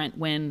to pay rent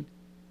when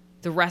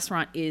the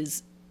restaurant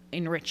is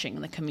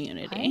enriching the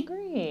community. I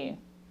agree.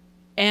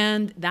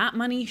 And that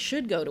money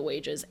should go to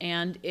wages.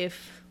 And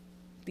if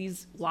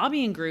these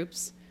lobbying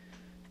groups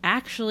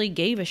actually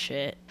gave a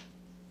shit.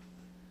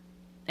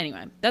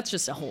 Anyway, that's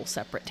just a whole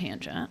separate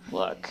tangent.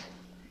 Look,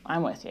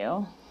 I'm with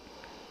you.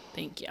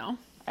 Thank you.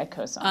 I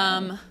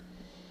co-sign.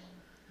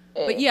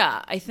 But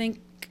yeah, I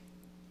think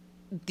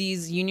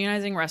these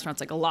unionizing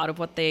restaurants, like a lot of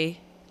what the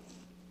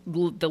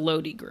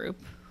Lodi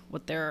group,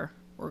 what they're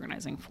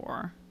organizing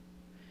for,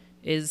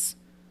 is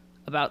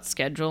about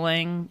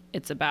scheduling.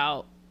 It's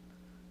about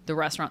the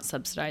restaurant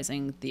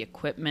subsidizing the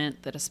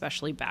equipment that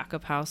especially back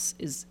of house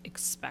is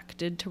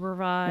expected to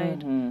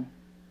provide,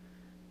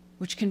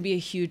 which can be a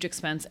huge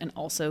expense, and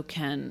also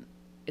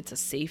it's a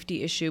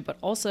safety issue, but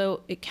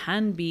also it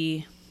can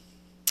be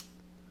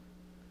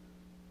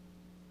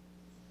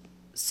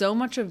so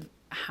much of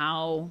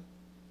how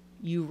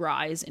you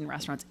rise in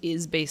restaurants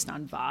is based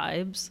on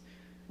vibes,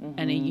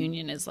 and a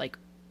union is like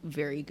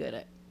very good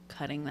at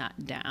cutting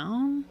that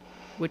down,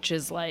 which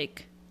is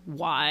like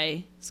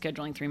why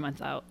scheduling 3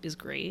 months out is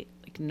great.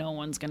 Like, no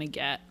one's going to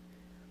get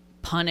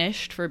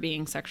punished for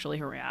being sexually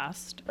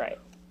harassed. Right.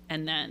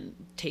 And then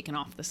taken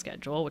off the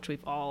schedule, which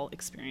we've all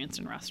experienced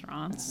in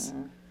restaurants.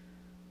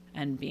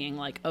 And being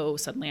like, oh,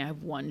 suddenly I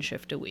have 1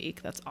 shift a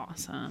week. That's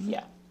awesome.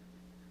 Yeah.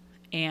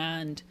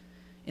 And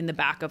in the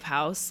back of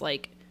house,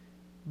 like,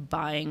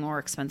 buying more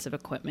expensive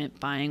equipment,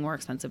 buying more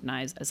expensive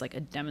knives as like a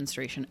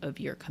demonstration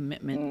of your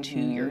commitment to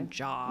your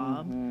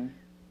job.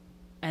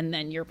 And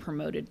then you're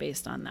promoted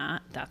based on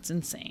that. That's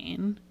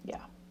insane.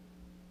 Yeah.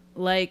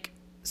 Like,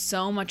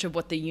 so much of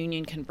what the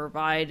union can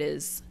provide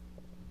is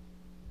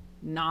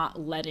not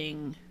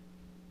letting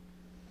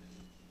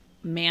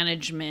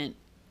management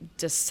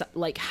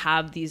like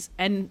have these,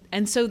 and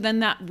so then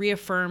that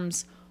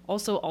reaffirms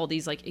also all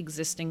these like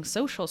existing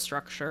social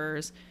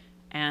structures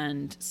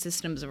and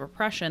systems of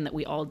oppression that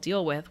we all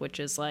deal with, which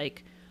is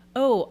like,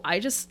 oh,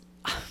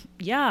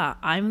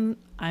 I'm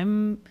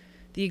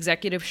the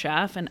executive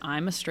chef and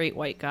I'm a straight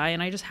white guy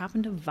and I just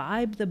happen to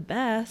vibe the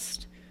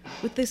best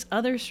with this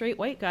other straight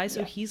white guy,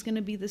 so he's going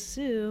to be the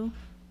sous.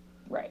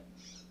 Right.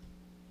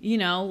 You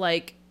know,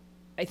 like,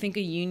 I think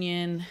a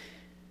union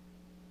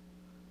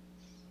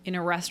in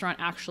a restaurant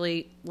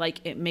actually,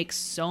 like, it makes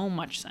so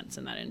much sense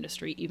in that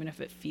industry, even if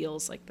it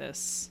feels like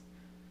this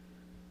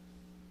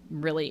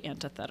really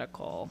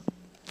antithetical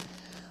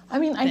I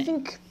mean, thing. I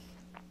think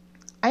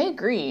I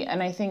agree,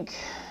 and I think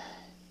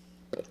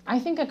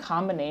a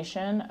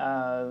combination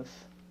of,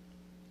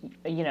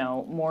 you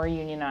know, more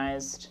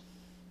unionized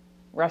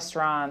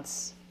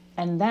restaurants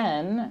and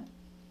then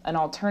an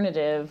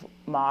alternative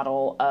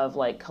model of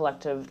like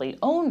collectively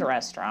owned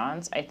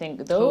restaurants, I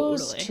think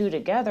those two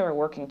together,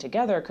 working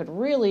together, could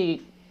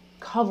really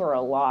cover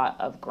a lot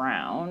of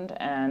ground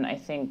and I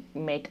think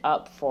make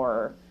up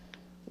for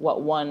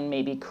what one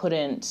maybe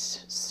couldn't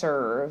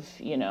serve,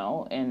 you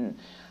know, and,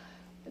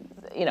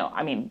 you know,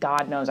 I mean,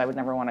 God knows I would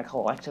never want to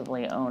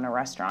collectively own a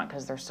restaurant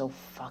because they're so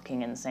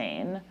fucking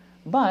insane.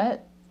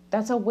 But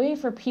that's a way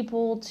for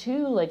people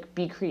to, like,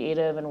 be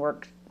creative and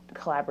work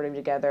collaborative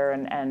together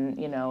and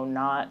you know,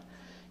 not,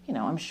 you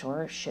know, I'm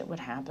sure shit would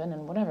happen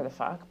and whatever the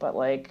fuck, but,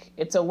 like,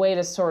 it's a way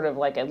to sort of,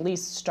 like, at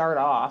least start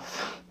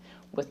off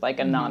with, like,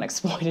 a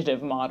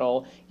non-exploitative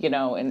model, you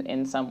know,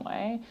 in some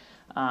way.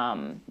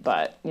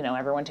 But, you know,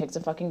 everyone takes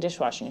a fucking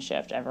dishwashing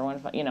shift. Everyone,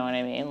 you know what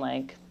I mean?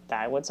 Like,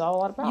 that would solve a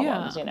lot of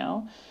problems, you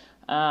know?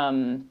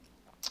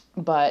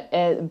 But,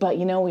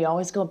 you know, we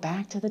always go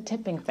back to the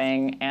tipping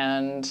thing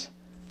and,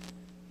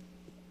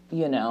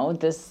 you know,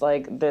 the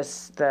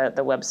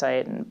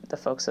website and the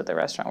folks at the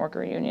Restaurant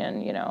Worker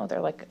Union, you know,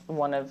 they're like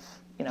one of,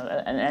 you know,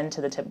 an end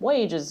to the tip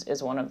wage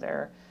is one of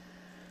their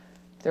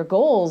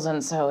goals.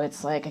 And so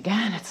it's like,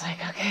 again, it's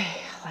like, okay,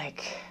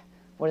 like,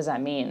 what does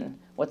that mean?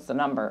 What's the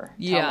number?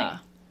 Tell me.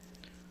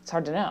 It's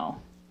hard to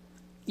know.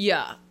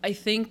 Yeah, I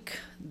think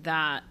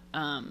that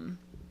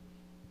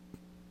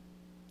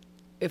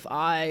if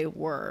I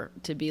were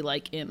to be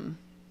like in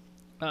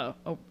a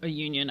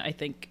union, I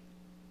think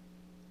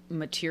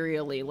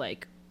materially,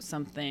 like,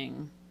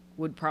 something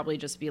would probably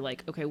just be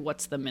like, okay,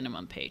 what's the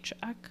minimum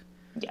paycheck?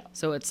 Yeah.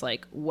 So it's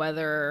like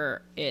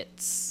whether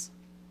it's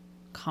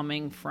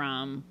coming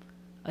from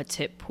a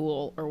tip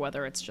pool or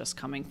whether it's just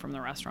coming from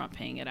the restaurant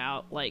paying it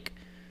out. Like,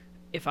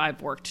 if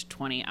I've worked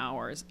 20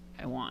 hours,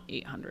 I want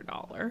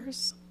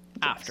 $800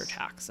 after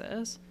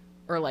taxes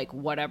or like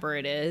whatever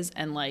it is.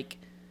 And like,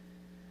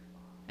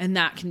 and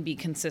that can be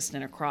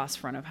consistent across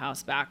front of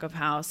house, back of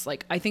house.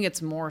 Like, I think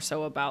it's more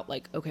so about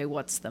like, okay,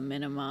 what's the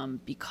minimum?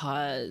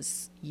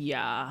 Because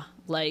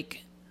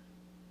like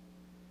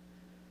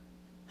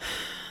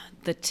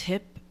the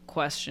tip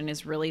question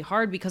is really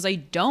hard because I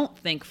don't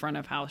think front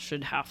of house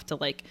should have to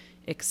like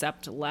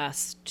accept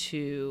less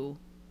to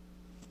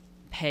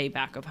pay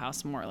back of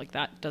house more. Like,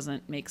 that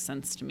doesn't make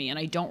sense to me. And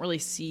I don't really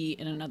see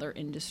in another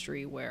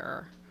industry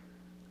where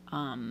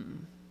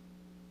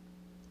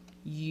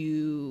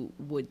you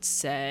would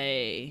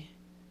say,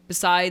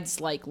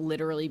 besides like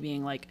literally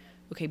being like,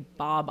 okay,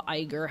 Bob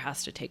Iger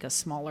has to take a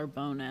smaller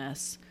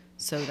bonus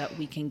so that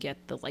we can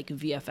get the like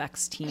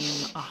VFX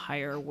team a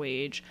higher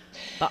wage.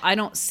 But I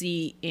don't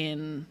see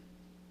in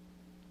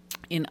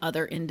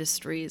other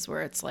industries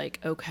where it's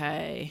like,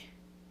 okay,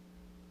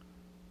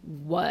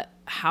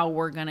 how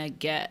we're gonna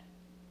get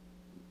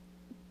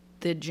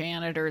the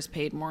janitors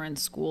paid more in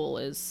school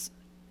is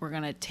we're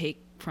gonna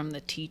take from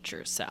the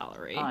teacher's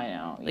salary. I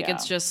know. Like,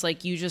 it's just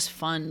like, you just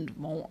fund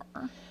more.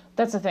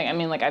 That's the thing. I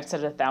mean, like, I've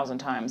said it 1,000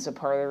 times. So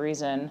part of the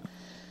reason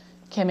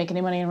can't make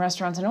any money in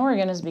restaurants in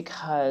Oregon is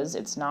because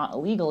it's not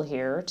illegal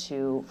here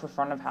for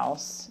front of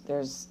house.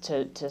 There's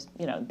to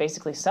you know,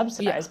 basically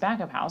subsidize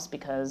back of house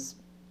because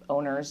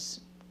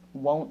owners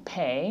won't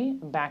pay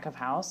back of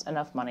house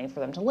enough money for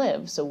them to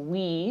live. So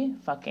we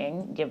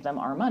fucking give them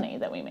our money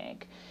that we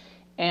make.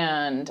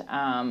 And,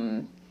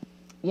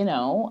 you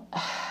know,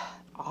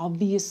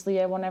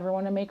 obviously I want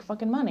everyone to make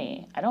fucking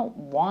money. I don't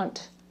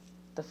want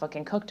the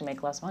fucking cook to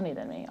make less money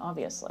than me,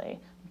 obviously.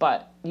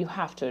 But you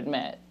have to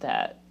admit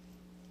that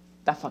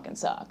fucking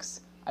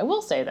sucks. I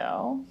will say,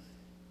 though,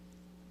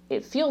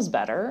 it feels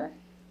better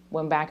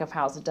when back of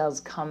house does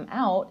come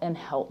out and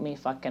help me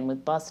fucking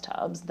with bus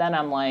tubs, then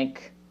I'm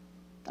like,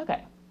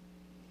 okay.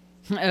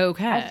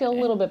 Okay. I feel a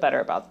little bit better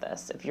about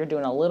this if you're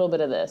doing a little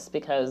bit of this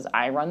because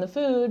I run the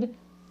food.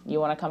 You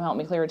want to come help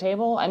me clear a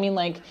table? I mean,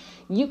 like,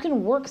 you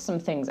can work some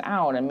things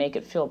out and make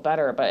it feel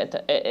better,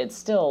 but it's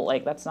still,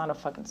 like, that's not a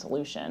fucking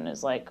solution.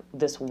 It's like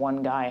this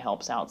one guy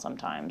helps out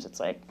sometimes. It's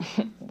like,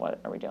 what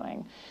are we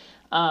doing?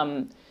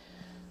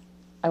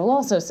 I will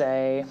also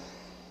say,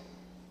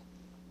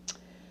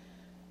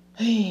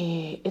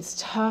 it's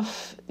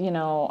tough, you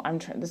know,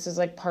 this is,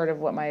 like, part of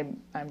what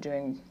I'm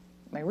doing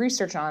my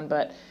research on,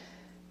 but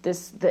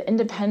the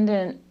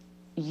independent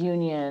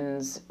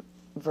unions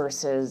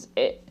versus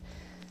it,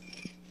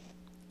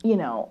 you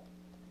know,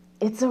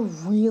 it's a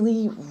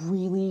really,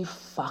 really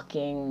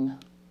fucking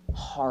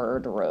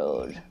hard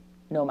road,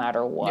 no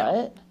matter what.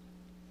 Yeah.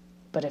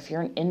 But if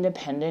you're an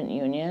independent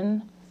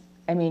union,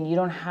 I mean, you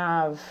don't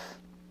have,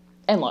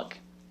 and look,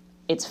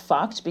 it's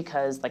fucked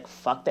because, like,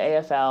 fuck the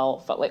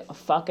AFL,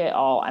 fuck it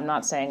all. I'm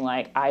not saying,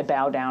 like, I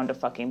bow down to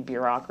fucking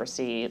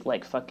bureaucracy,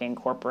 like, fucking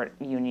corporate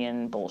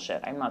union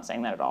bullshit. I'm not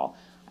saying that at all.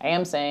 I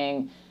am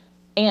saying,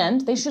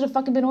 and they should have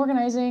fucking been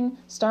organizing.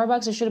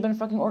 Starbucks, they should have been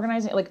fucking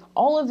organizing. Like,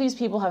 all of these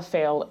people have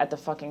failed at the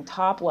fucking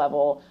top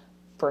level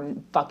for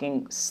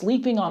fucking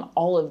sleeping on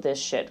all of this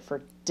shit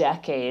for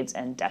decades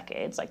and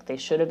decades. Like, they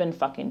should have been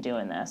fucking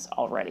doing this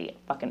already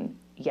fucking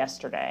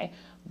yesterday.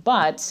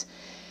 But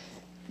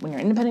when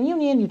you're an independent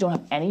union, you don't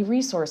have any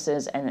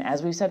resources. And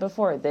as we've said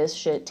before, this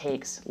shit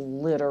takes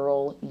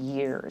literal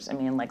years. I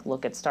mean, like,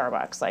 look at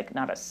Starbucks. Like,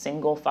 not a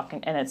single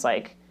fucking, and it's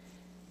like,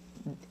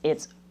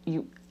 it's,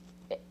 you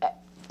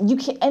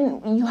can't,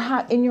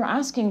 and you're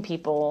asking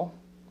people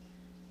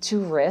to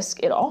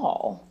risk it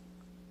all.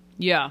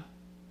 Yeah.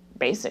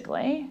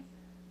 Basically.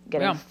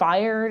 Getting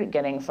fired,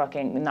 getting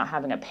fucking, not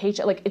having a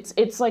paycheck. Like,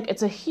 it's like,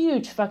 it's a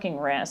huge fucking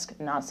risk.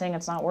 Not saying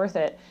it's not worth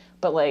it,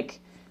 but, like,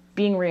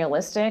 being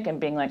realistic and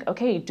being like,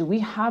 okay, do we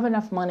have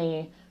enough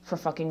money for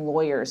fucking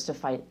lawyers to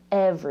fight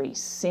every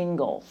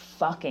single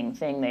fucking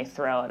thing they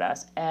throw at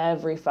us?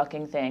 Every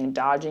fucking thing,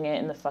 dodging it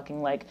in the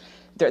fucking, like,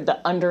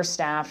 the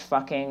understaffed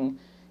fucking,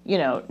 you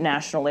know,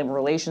 National Labor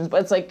Relations,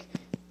 but it's like,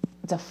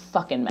 it's a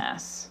fucking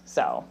mess.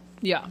 So,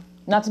 yeah.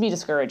 Not to be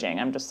discouraging,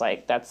 I'm just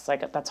like, that's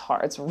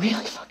hard. It's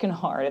really fucking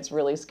hard. It's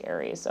really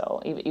scary.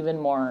 So even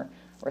more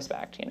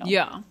respect, you know?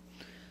 Yeah.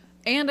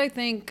 And I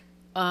think,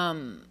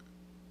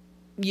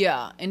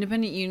 yeah,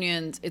 independent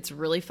unions, it's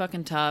really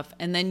fucking tough.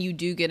 And then you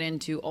do get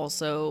into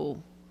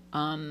also,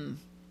 I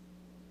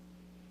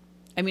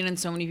mean, and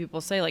so many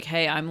people say, like,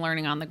 hey, I'm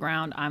learning on the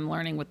ground. I'm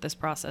learning with this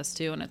process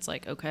too. And it's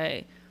like,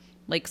 okay,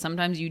 like,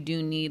 sometimes you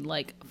do need,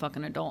 like, a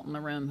fucking adult in the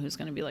room who's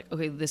going to be like,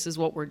 okay, this is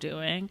what we're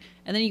doing.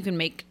 And then you can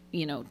make,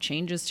 you know,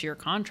 changes to your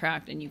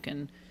contract and you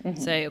can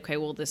say, okay,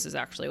 well, this is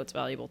actually what's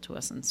valuable to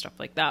us and stuff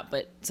like that.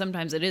 But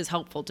sometimes it is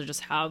helpful to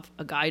just have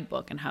a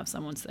guidebook and have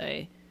someone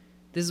say,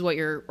 this is what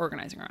you're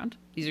organizing around.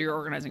 These are your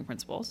organizing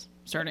principles,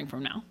 starting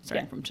from now,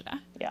 from today.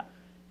 Yeah.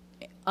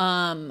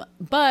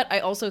 But I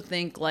also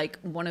think, like,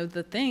 one of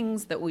the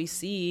things that we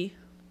see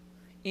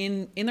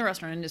in the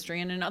restaurant industry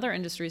and in other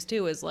industries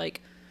too is,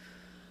 like,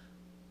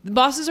 the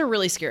bosses are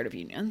really scared of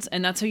unions,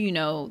 and that's how you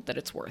know that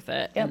it's worth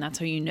it. Yep. And that's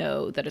how you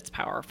know that it's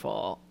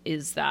powerful,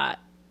 is that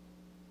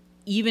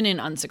even in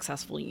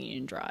unsuccessful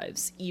union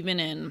drives, even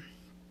in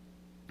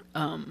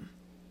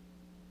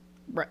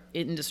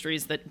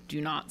industries that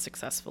do not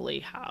successfully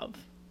have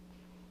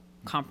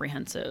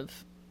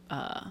comprehensive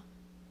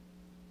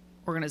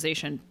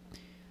organization,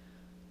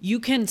 you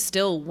can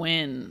still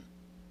win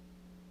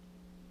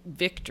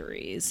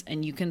victories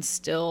and you can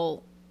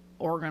still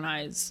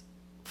organize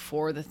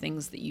for the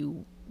things that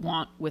you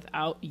want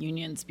without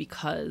unions,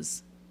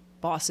 because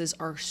bosses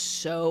are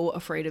so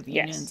afraid of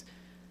unions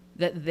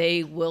that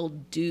they will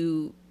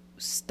do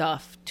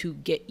stuff to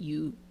get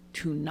you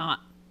to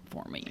not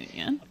form a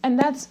union. And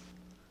that's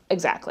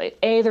exactly.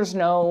 There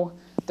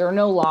are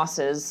no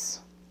losses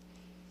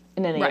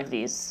in any of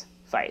these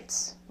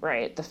fights,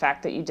 right? The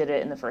fact that you did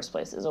it in the first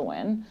place is a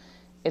win.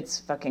 It's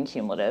fucking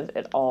cumulative.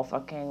 It all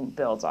fucking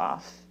builds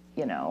off,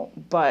 you know.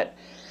 But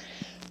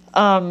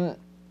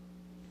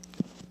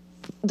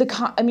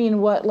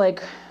what,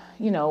 like,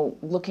 you know,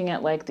 looking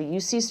at, like, the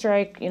UC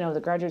strike, you know,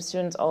 the graduate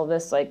students, all of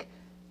this, like,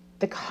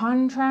 the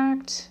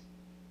contract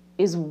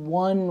is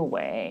one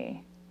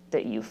way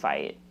that you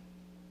fight.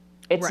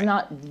 It's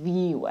not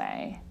the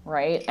way,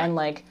 right? And,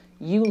 like,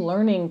 you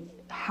learning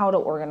how to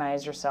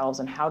organize yourselves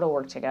and how to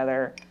work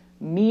together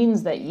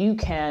means that you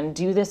can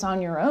do this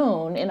on your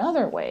own in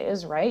other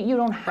ways, right? You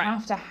don't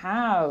have to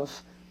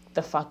have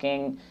the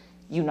fucking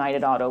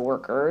United Auto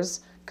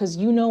Workers, because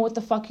you know what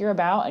the fuck you're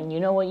about and you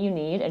know what you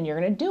need and you're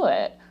going to do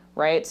it,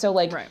 right? So,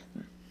 like,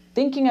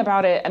 thinking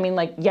about it, I mean,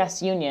 like,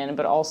 yes, union,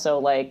 but also,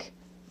 like,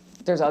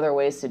 there's other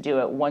ways to do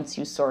it once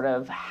you sort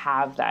of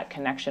have that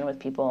connection with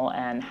people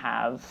and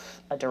have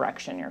a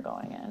direction you're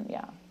going in.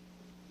 Yeah.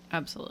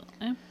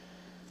 Absolutely.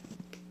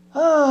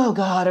 Oh,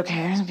 God.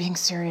 Okay. I'm being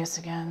serious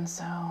again.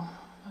 So,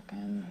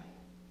 fucking.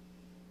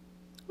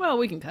 Well,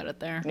 we can cut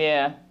it there.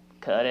 Yeah.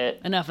 Cut it.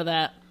 Enough of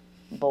that.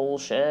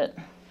 Bullshit.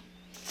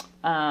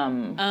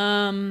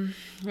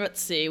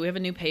 Let's see. We have a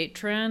new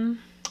patron.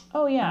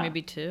 Oh, yeah. Or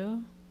maybe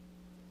 2.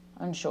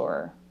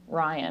 Unsure.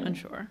 Ryan.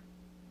 Unsure.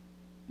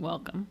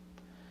 Welcome.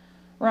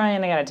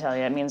 Ryan, I gotta tell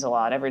you, it means a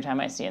lot every time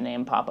I see a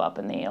name pop up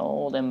in the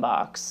old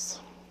inbox.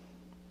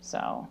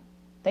 So,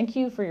 thank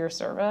you for your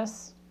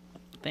service.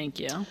 Thank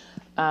you.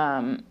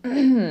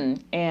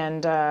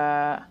 And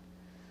I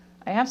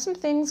have some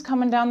things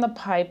coming down the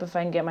pipe if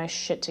I can get my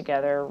shit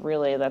together.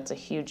 Really, that's a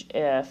huge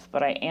if.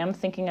 But I am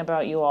thinking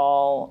about you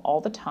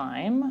all the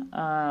time,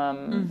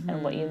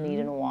 and what you need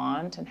and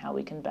want and how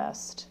we can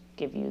best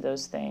give you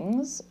those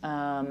things.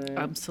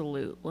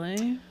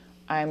 Absolutely.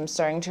 I'm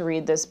starting to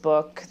read this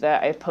book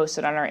that I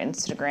posted on our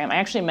Instagram. I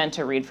actually meant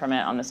to read from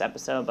it on this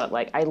episode, but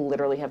like I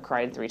literally have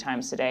cried 3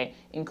 times today,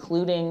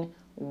 including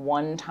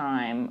one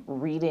time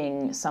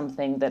reading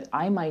something that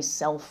I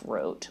myself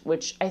wrote,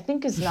 which I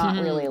think is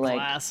not really like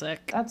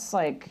classic. That's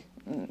like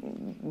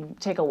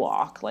take a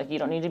walk. Like you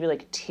don't need to be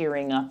like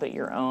tearing up at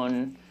your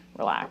own.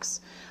 Relax.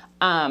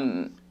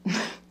 But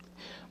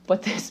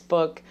this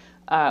book.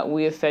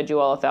 We Have Fed You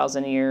All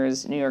 1,000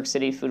 Years, New York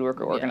City Food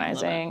Worker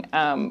Organizing.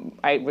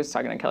 I was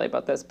talking to Kelly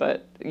about this,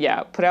 but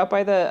yeah, put out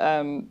by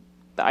the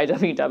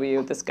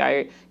IWW, this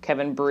guy,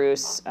 Kevin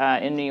Bruce,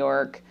 in New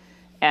York.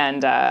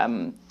 And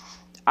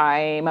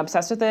I'm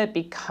obsessed with it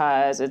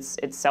because it's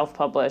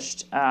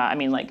self-published. I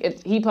mean,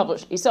 like,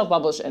 he's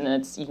self-published,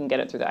 and you can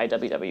get it through the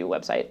IWW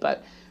website,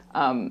 but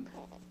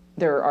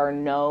there are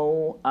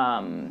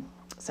no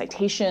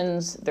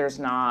citations, there's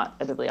not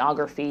a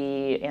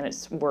bibliography, and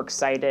it's works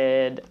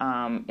cited.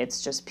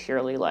 It's just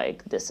purely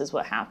like, this is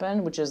what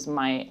happened, which is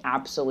my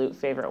absolute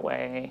favorite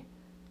way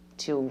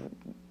to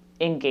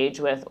engage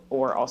with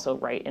or also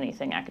write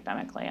anything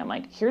academically. I'm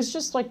like, here's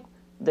just like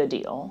the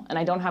deal, and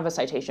I don't have a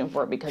citation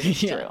for it because it's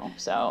true.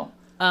 So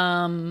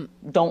don't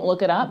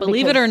look it up.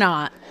 Believe it or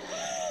not.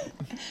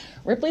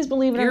 Ripley's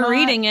Believe It or Not. You're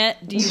reading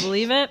it. Do you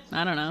believe it?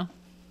 I don't know.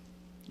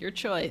 Your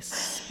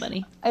choice,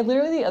 buddy. I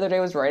literally the other day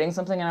was writing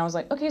something and I was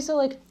like, okay, so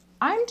like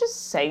I'm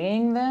just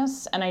saying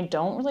this and I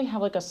don't really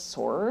have like a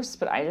source,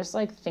 but I just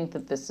like think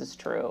that this is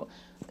true.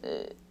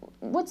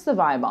 What's the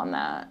vibe on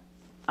that?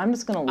 I'm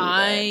just gonna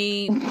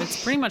leave it.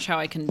 It's pretty much how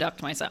I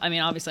conduct myself. I mean,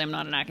 obviously I'm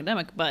not an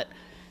academic, but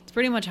it's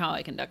pretty much how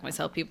I conduct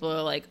myself. People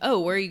are like, oh,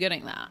 where are you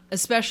getting that?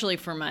 Especially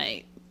for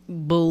my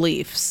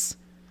beliefs.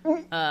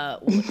 Where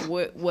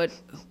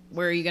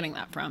are you getting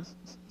that from?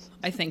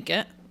 I think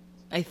it.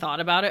 I thought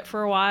about it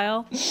for a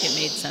while. It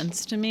made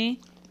sense to me,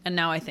 and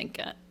now I think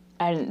it.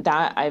 And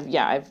that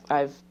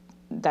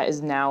that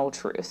is now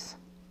truth.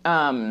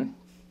 I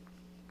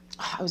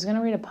was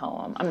gonna read a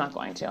poem. I'm not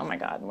going to. Oh my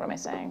God, what am I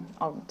saying?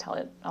 I'll tell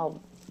it.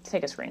 I'll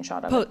take a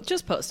screenshot of it.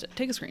 Just post it.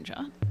 Take a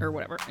screenshot or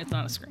whatever. It's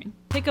not a screen.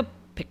 Take a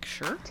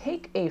picture.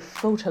 Take a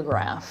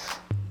photograph.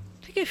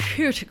 Take a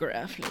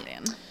photograph,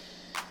 Lillian.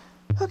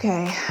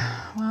 Okay.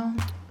 Well.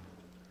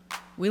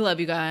 We love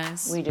you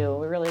guys. We do.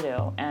 We really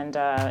do. And,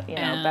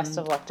 best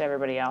of luck to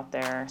everybody out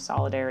there.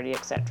 Solidarity,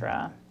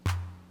 etc.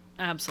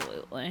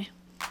 Absolutely.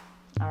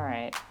 All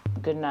right.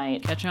 Good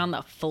night. Catch you on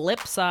the flip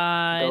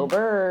side. Go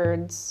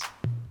Birds.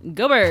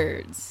 Go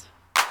Birds.